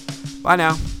on. Bye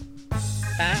now.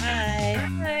 Bye.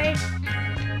 Bye.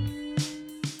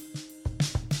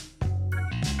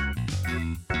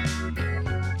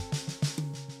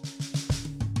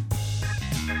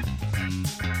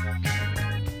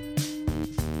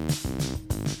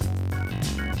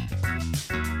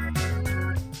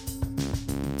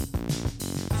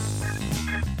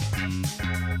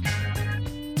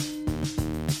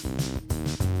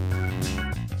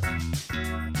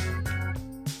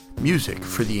 Music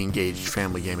for the Engaged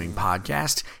Family Gaming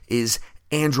Podcast is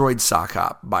Android Sock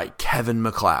Hop by Kevin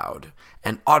MacLeod,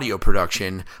 and audio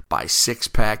production by Six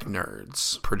Pack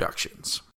Nerds Productions.